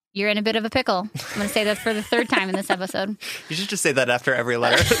 You're in a bit of a pickle. I'm going to say that for the third time in this episode. You should just say that after every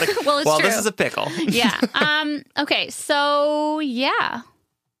letter. Like, well, it's true. This is a pickle. Yeah. Okay. So, yeah.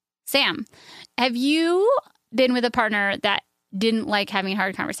 Sam, have you been with a partner that didn't like having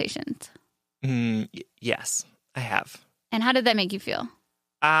hard conversations? Yes, I have. And how did that make you feel?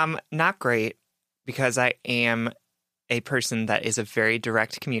 Not great, because I am a person that is a very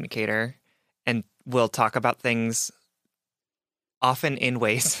direct communicator and will talk about things often in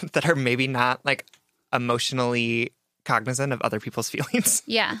ways that are maybe not like emotionally cognizant of other people's feelings.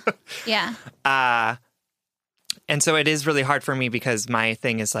 Yeah. Yeah. And so it is really hard for me because my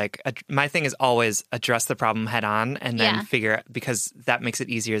thing is always address the problem head on and then figure out, because that makes it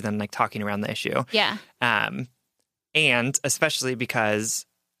easier than like talking around the issue. Yeah. And especially because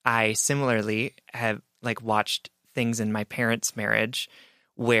I similarly have like watched things in my parents' marriage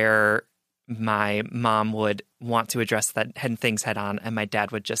where my mom would want to address things head on and my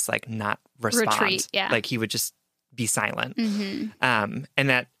dad would just like not respond. Retreat, yeah. Like he would just be silent. Mm-hmm.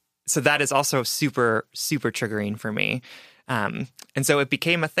 So that is also super, super triggering for me. And so it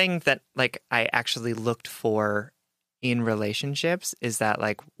became a thing that like I actually looked for in relationships, is that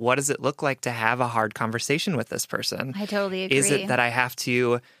like, what does it look like to have a hard conversation with this person? I totally agree. Is it that I have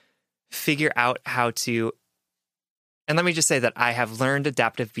to figure out how to, and let me just say that I have learned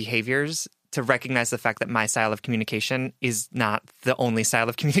adaptive behaviors to recognize the fact that my style of communication is not the only style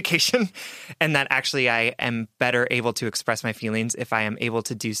of communication, and that actually I am better able to express my feelings if I am able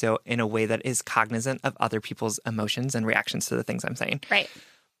to do so in a way that is cognizant of other people's emotions and reactions to the things I'm saying. Right.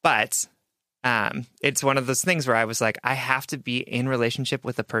 But it's one of those things where I was like, I have to be in relationship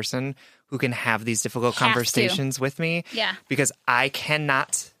with a person who can have these difficult conversations with me. Yeah. Because I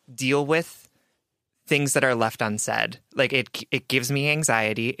cannot deal with things that are left unsaid. Like it gives me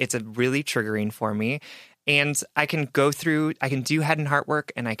anxiety. It's really triggering for me. And I can do head and heart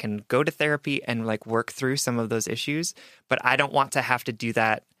work, and I can go to therapy and like work through some of those issues. But I don't want to have to do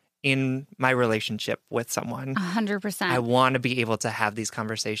that in my relationship with someone. 100%. I want to be able to have these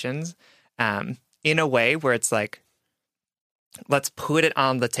conversations in a way where it's like, let's put it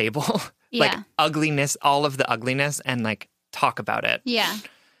on the table. Like ugliness, all of the ugliness, and like talk about it. Yeah.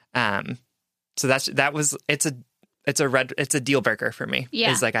 So it's a deal breaker for me.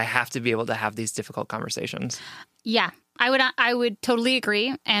 Yeah. It's like I have to be able to have these difficult conversations. Yeah. I would totally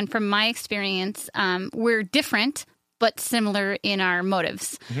agree. And from my experience, we're different but similar in our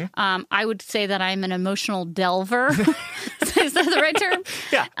motives. Mm-hmm. I would say that I'm an emotional delver. Is that the right term?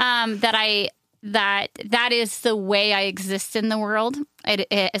 Yeah. That is the way I exist in the world.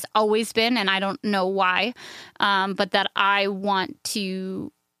 It has always been, and I don't know why. But that I want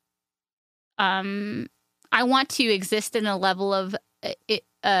to exist in a level of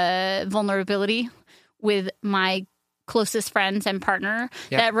vulnerability with my closest friends and partner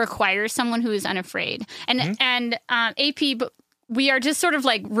that requires someone who is unafraid. And AP, but we are just sort of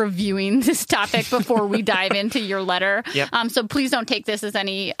like reviewing this topic before we dive into your letter. Yep. So please don't take this as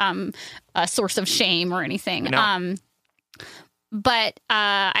any source of shame or anything. No. But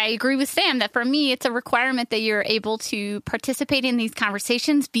I agree with Sam that for me, it's a requirement that you're able to participate in these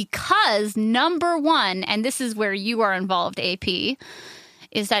conversations because, number one, and this is where you are involved, AP,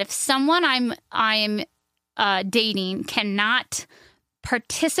 is that if someone I'm dating cannot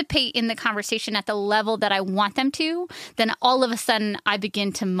participate in the conversation at the level that I want them to, then all of a sudden I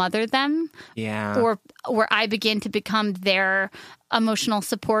begin to mother them. Yeah. Or I begin to become their emotional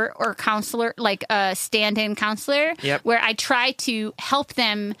support or counselor, like a stand-in counselor, where I try to help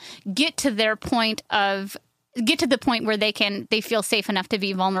them get to the point where they feel safe enough to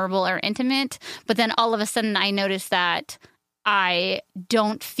be vulnerable or intimate. But then all of a sudden I notice that I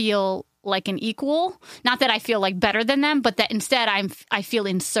don't feel like an equal. Not that I feel like better than them, but that instead I feel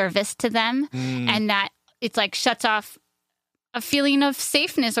in service to them, and that it's like shuts off a feeling of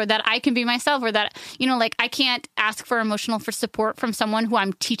safeness, or that I can be myself, or that, like I can't ask for emotional support from someone who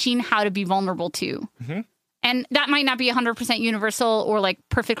I'm teaching how to be vulnerable to. Mm-hmm. And that might not be 100% universal or like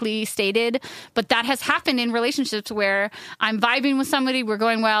perfectly stated, but that has happened in relationships where I'm vibing with somebody, we're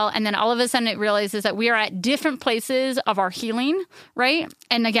going well, and then all of a sudden it realizes that we are at different places of our healing, right?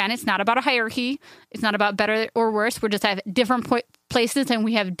 And again, it's not about a hierarchy. It's not about better or worse. We're just at different places, and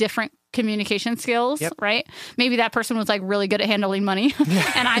we have different communication skills, right? Maybe that person was like really good at handling money,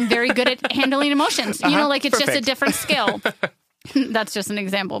 and I'm very good at handling emotions. Like it's just a different skill. That's just an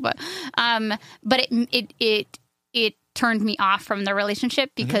example, but it turned me off from the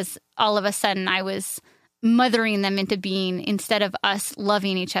relationship because all of a sudden I was mothering them into being instead of us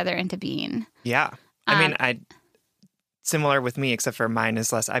loving each other into being. Yeah. I mean, similar with me, except for mine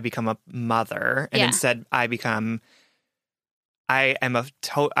is less, I become a mother, and instead I'm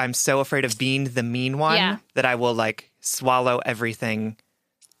so afraid of being the mean one that I will like swallow everything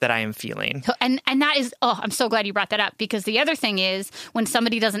that I am feeling. And that is, I'm so glad you brought that up, because the other thing is when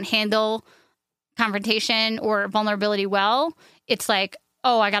somebody doesn't handle confrontation or vulnerability well, it's like,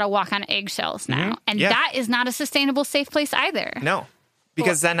 I got to walk on eggshells now. And that is not a sustainable, safe place either. No,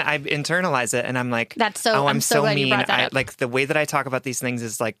 because then I internalize it and I'm like, I'm so glad mean. You brought that up. Like the way that I talk about these things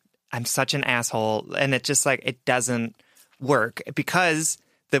is like, I'm such an asshole. And it just like, it doesn't work, because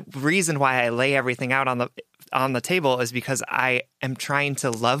the reason why I lay everything out on the table is because I am trying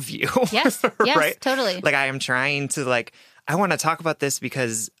to love you. Yes, right? Totally. Like I am trying to I want to talk about this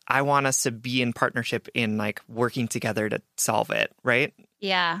because I want us to be in partnership in like working together to solve it, right?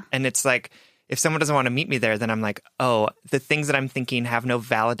 Yeah. And it's like, if someone doesn't want to meet me there, then I'm like, the things that I'm thinking have no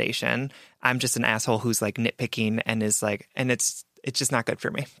validation. I'm just an asshole who's like nitpicking and is like, and it's just not good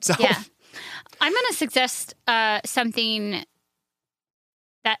for me. So I'm going to suggest something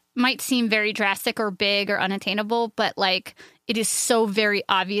that might seem very drastic or big or unattainable, but like it is so very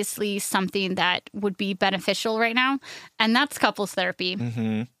obviously something that would be beneficial right now. And that's couples therapy.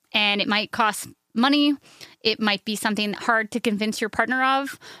 Mm-hmm. And it might cost money. It might be something hard to convince your partner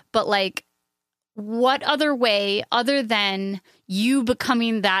of, but like what other way other than you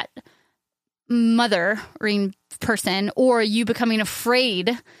becoming that mothering person or you becoming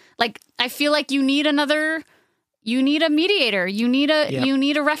afraid? Like I feel like you need a mediator. You need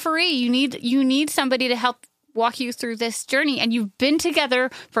a referee. You need somebody to help walk you through this journey. And you've been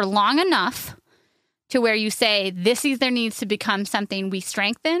together for long enough to where you say this either needs to become something we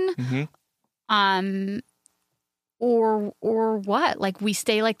strengthen, or what? Like we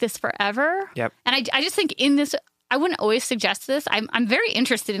stay like this forever. Yep. And I just think in this, I wouldn't always suggest this. I'm very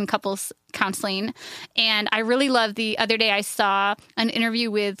interested in couples counseling. And I really love the other day I saw an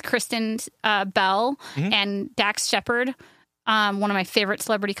interview with Kristen Bell and Dax Shepard, one of my favorite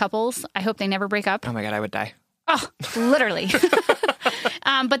celebrity couples. I hope they never break up. Oh my God, I would die. Oh, literally.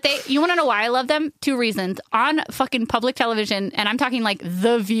 But you want to know why I love them? 2 reasons. On fucking public television, and I'm talking like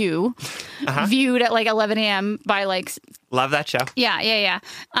The View, viewed at like 11 a.m. by like... Love that show. Yeah.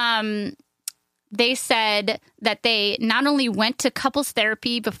 They said that they not only went to couples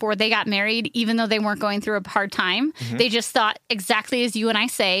therapy before they got married, even though they weren't going through a hard time, they just thought exactly as you and I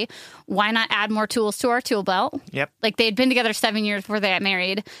say, why not add more tools to our tool belt? Yep. Like they had been together 7 years before they got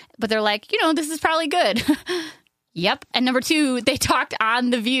married, but they're like, this is probably good. Yep. And number 2, they talked on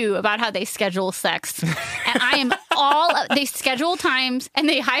The View about how they schedule sex. And I am they schedule times and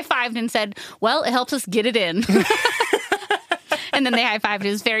they high-fived and said, well, it helps us get it in. And then they high-fived. It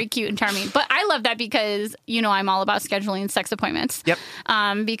was very cute and charming. But I love that because, I'm all about scheduling sex appointments. Yep.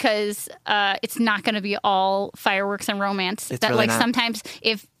 Because it's not going to be all fireworks and romance. It's really not. Sometimes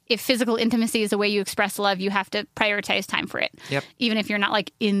if physical intimacy is the way you express love, you have to prioritize time for it. Yep. Even if you're not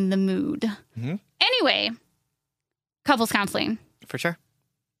like in the mood. Mm-hmm. Anyway, couples counseling. For sure.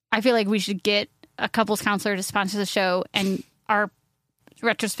 I feel like we should get a couples counselor to sponsor the show and our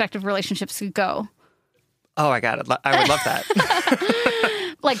retrospective relationships could go. Oh, I got it. I would love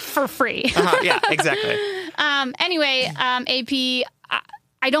that. Like for free. Yeah, exactly. Anyway, AP,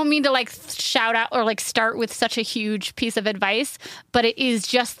 I don't mean to like shout out or like start with such a huge piece of advice, but it is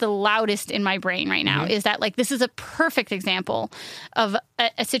just the loudest in my brain right now, is that like this is a perfect example of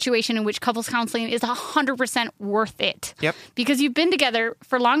a situation in which couples counseling is 100% worth it. Yep. Because you've been together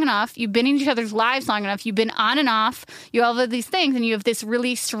for long enough, you've been in each other's lives long enough, you've been on and off, you have all of these things, and you have this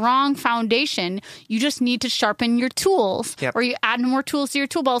really strong foundation. You just need to sharpen your tools, or you add more tools to your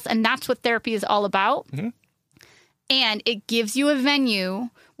tool belts, and that's what therapy is all about. And it gives you a venue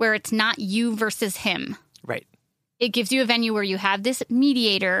where it's not you versus him. Right. It gives you a venue where you have this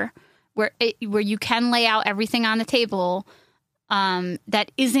mediator where you can lay out everything on the table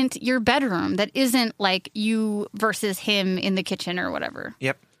that isn't your bedroom, that isn't like you versus him in the kitchen or whatever.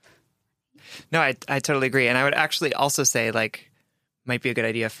 Yep. No, I totally agree. And I would actually also say, like, might be a good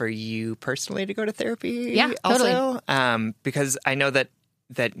idea for you personally to go to therapy. Yeah, also. Totally. Because I know that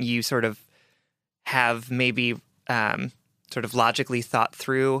you sort of have maybe sort of logically thought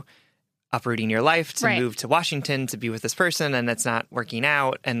through uprooting your life to move to Washington to be with this person, and it's not working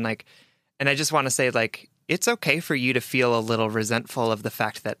out. And I just want to say, like, it's okay for you to feel a little resentful of the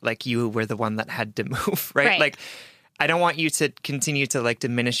fact that, like, you were the one that had to move, right? Like, I don't want you to continue to, like,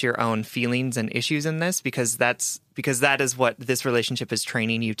 diminish your own feelings and issues in this, because that is what this relationship is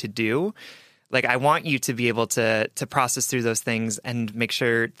training you to do. Like, I want you to be able to process through those things and make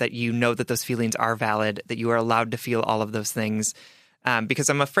sure that you know that those feelings are valid, that you are allowed to feel all of those things. Because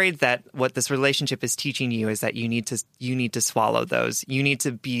I'm afraid that what this relationship is teaching you is that you need to swallow those. You need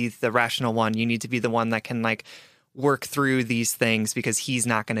to be the rational one. You need to be the one that can, like, work through these things, because he's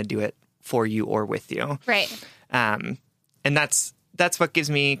not going to do it for you or with you. Right. And that's what gives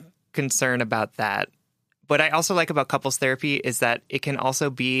me concern about that. What I also like about couples therapy is that it can also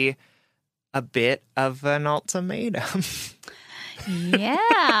be a bit of an ultimatum.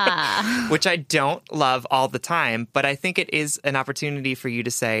 Yeah. Which I don't love all the time, but I think it is an opportunity for you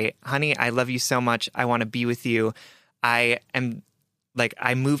to say, honey, I love you so much. I want to be with you. I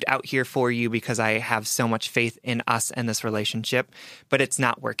moved out here for you because I have so much faith in us and this relationship, but it's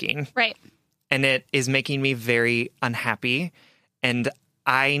not working. Right. And it is making me very unhappy. And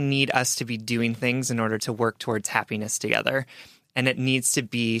I need us to be doing things in order to work towards happiness together. And it needs to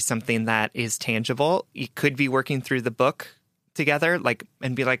be something that is tangible. You could be working through the book together, like,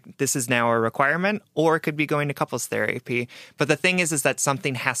 and be like, this is now a requirement, or it could be going to couples therapy. But the thing is that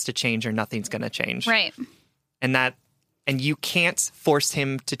something has to change, or nothing's going to change. Right. And you can't force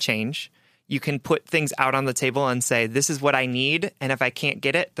him to change. You can put things out on the table and say, this is what I need. And if I can't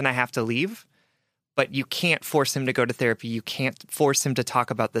get it, then I have to leave. But you can't force him to go to therapy. You can't force him to talk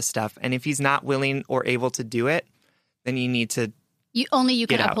about this stuff. And if he's not willing or able to do it, then you need to You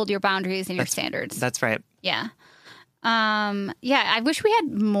can uphold your boundaries and your standards. That's right. Yeah. I wish we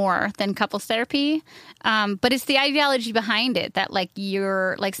had more than couples therapy. But it's the ideology behind it that, like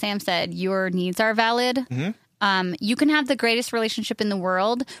Sam said, your needs are valid. Mm-hmm. You can have the greatest relationship in the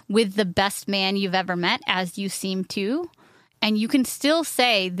world with the best man you've ever met, as you seem to, and you can still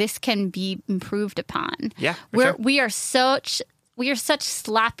say this can be improved upon. Yeah. We are such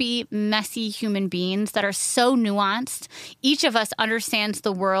sloppy, messy human beings that are so nuanced. Each of us understands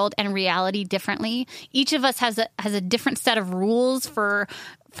the world and reality differently. Each of us has a different set of rules for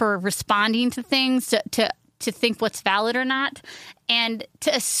responding to things, to think what's valid or not. And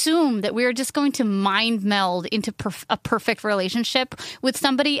to assume that we're just going to mind meld into a perfect relationship with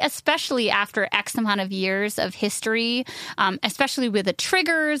somebody, especially after X amount of years of history, especially with the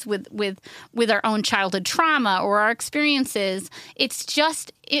triggers, with our own childhood trauma or our experiences, it's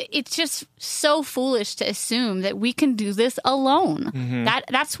just so foolish to assume that we can do this alone. Mm-hmm.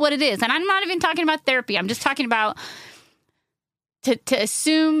 That's what it is. And I'm not even talking about therapy. I'm just talking about to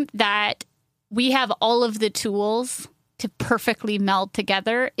assume that we have all of the tools to perfectly meld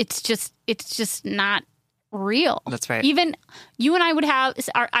together. It's just not real. That's right. Even you and I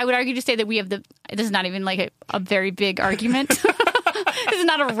I would argue to say that we have this is not even like a very big argument. This is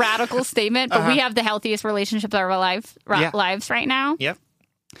not a radical statement, but we have the healthiest relationships of our lives right now. Yep.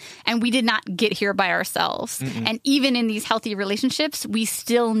 And we did not get here by ourselves. Mm-mm. And even in these healthy relationships, we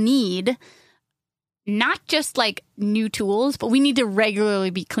still need not just like new tools, but we need to regularly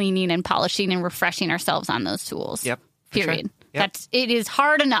be cleaning and polishing and refreshing ourselves on those tools. Yep. Period. Sure. Yep. It is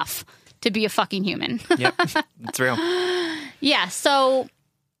hard enough to be a fucking human. Yep. It's real. Yeah. So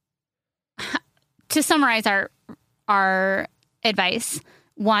to summarize our advice,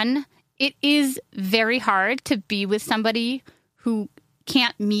 1, it is very hard to be with somebody who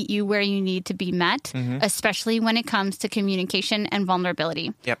can't meet you where you need to be met, mm-hmm. especially when it comes to communication and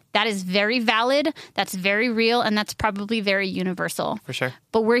vulnerability. Yep. That is very valid. That's very real. And that's probably very universal. For sure.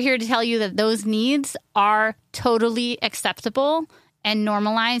 But we're here to tell you that those needs are totally acceptable and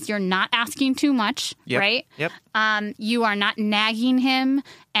normalize. You're not asking too much, right? Yep. You are not nagging him,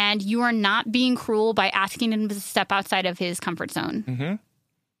 and you are not being cruel by asking him to step outside of his comfort zone. Mm-hmm.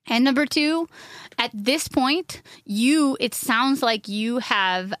 And number 2, at this point, it sounds like you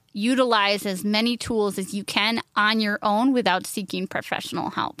have utilized as many tools as you can on your own without seeking professional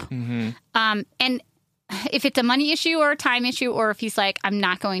help. Mm-hmm. And if it's a money issue or a time issue, or if he's like, I'm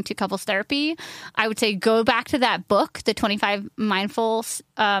not going to couples therapy, I would say go back to that book, The 25 Mindful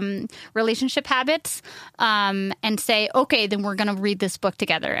Relationship Habits, and say, okay, then we're going to read this book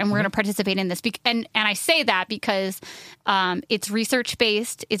together and we're going to participate in this. And I say that because it's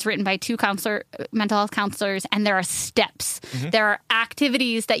research-based. It's written by 2 mental health counselors, and there are steps. There are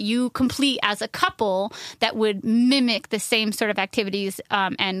activities that you complete as a couple that would mimic the same sort of activities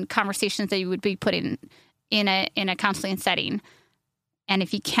and conversations that you would be putting in a counseling setting. And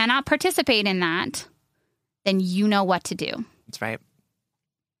if you cannot participate in that, then you know what to do. That's right.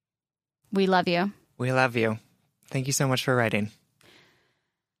 We love you. We love you. Thank you so much for writing.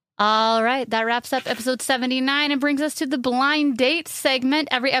 All right. That wraps up episode 79 and brings us to the blind date segment.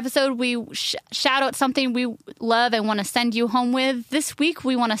 Every episode, we shout out something we love and want to send you home with. This week,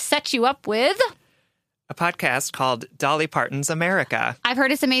 we want to set you up with a podcast called Dolly Parton's America. I've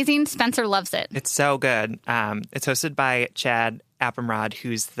heard it's amazing. Spencer loves it. It's so good. It's hosted by Chad Appenrod,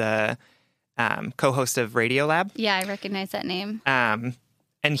 who's the co-host of Radiolab. Yeah, I recognize that name.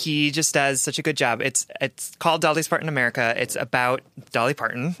 And he just does such a good job. It's called Dolly Parton America. It's about Dolly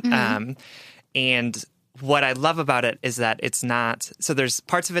Parton. And what I love about it is that it's not... So there's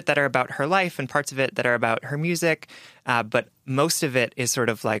parts of it that are about her life and parts of it that are about her music. But most of it is sort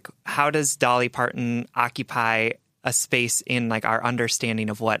of like, how does Dolly Parton occupy a space in like our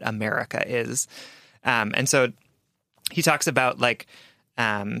understanding of what America is? And so he talks about like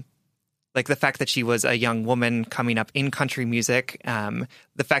the fact that she was a young woman coming up in country music,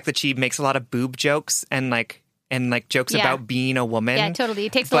 the fact that she makes a lot of boob jokes and jokes about being a woman. Yeah, totally.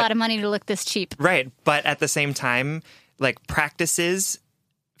 It takes a lot of money to look this cheap. Right. But at the same time, like practices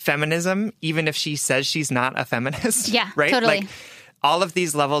feminism, even if she says she's not a feminist. Yeah, right? totally. Like all of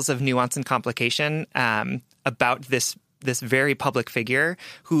these levels of nuance and complication about this very public figure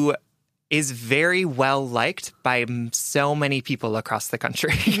who is very well liked by so many people across the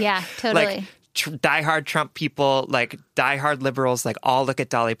country. Yeah, totally. Like diehard Trump people, like diehard liberals, like all look at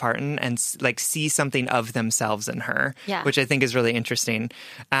Dolly Parton and like see something of themselves in her, which I think is really interesting.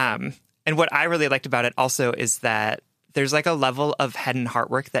 And what I really liked about it also is that there's like a level of head and heart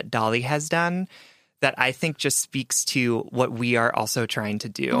work that Dolly has done that I think just speaks to what we are also trying to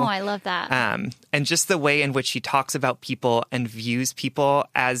do. Oh, I love that. And just the way in which she talks about people and views people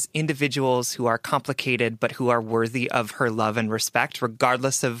as individuals who are complicated, but who are worthy of her love and respect,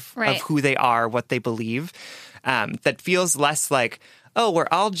 regardless of who they are, what they believe. That feels less like, oh, we're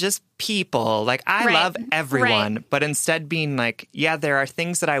all just people. Like, I love everyone. But instead being like, yeah, there are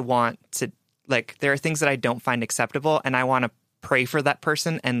things that I want to, like, there are things that I don't find acceptable. And I want to pray for that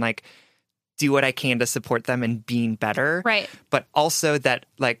person and, like, do what I can to support them in being better. Right. But also that,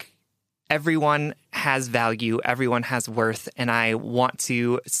 like, everyone has value, everyone has worth, and I want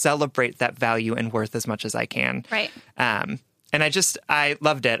to celebrate that value and worth as much as I can. Right. And I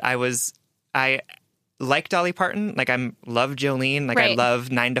loved it. I like Dolly Parton. Like, I love Jolene. Like, I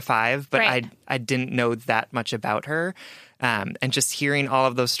love 9 to 5, but I didn't know that much about her. And just hearing all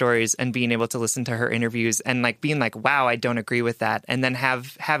of those stories and being able to listen to her interviews and like being like, wow, I don't agree with that. And then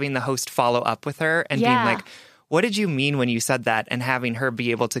having the host follow up with her and being like, what did you mean when you said that? And having her be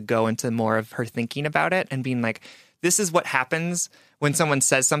able to go into more of her thinking about it and being like, this is what happens when someone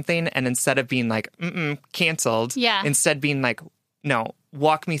says something. And instead of being like, canceled, instead being like, no,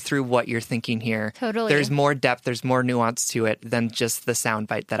 walk me through what you're thinking here. Totally. There's more depth, there's more nuance to it than just the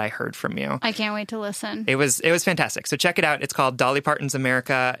soundbite that I heard from you. I can't wait to listen. It was fantastic. So check it out. It's called Dolly Parton's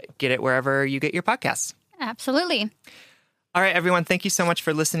America. Get it wherever you get your podcasts. Absolutely. All right, everyone. Thank you so much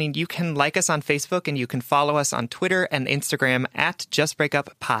for listening. You can like us on Facebook and you can follow us on Twitter and Instagram at Just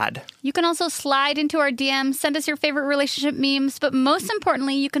Breakup Pod. You can also slide into our DMs, send us your favorite relationship memes, but most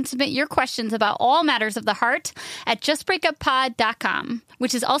importantly, you can submit your questions about all matters of the heart at justbreakuppod.com,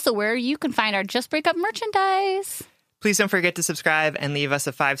 which is also where you can find our Just Breakup merchandise. Please don't forget to subscribe and leave us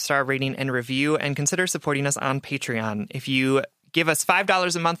a 5-star rating and review, and consider supporting us on Patreon. If you give us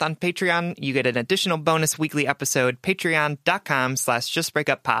 $5 a month on Patreon, you get an additional bonus weekly episode,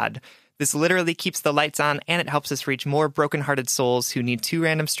 patreon.com/justbreakuppod. This literally keeps the lights on, and it helps us reach more brokenhearted souls who need 2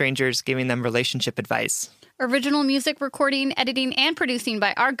 random strangers giving them relationship advice. Original music recording, editing, and producing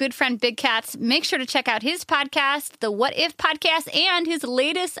by our good friend Big Cats. Make sure to check out his podcast, the What If Podcast, and his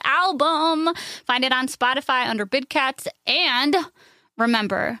latest album. Find it on Spotify under Big Cats. And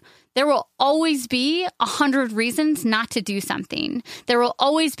remember, there will always be 100 reasons not to do something. There will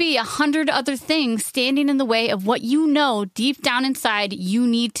always be 100 other things standing in the way of what you know deep down inside you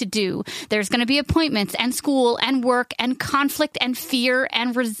need to do. There's going to be appointments and school and work and conflict and fear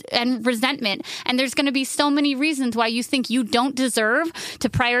and resentment. And there's going to be so many reasons why you think you don't deserve to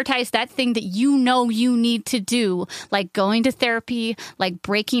prioritize that thing that you know you need to do, like going to therapy, like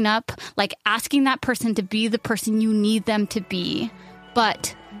breaking up, like asking that person to be the person you need them to be.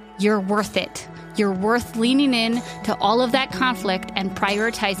 But you're worth it. You're worth leaning in to all of that conflict and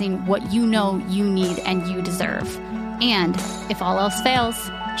prioritizing what you know you need and you deserve. And if all else fails,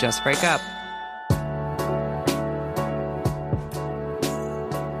 Just break up.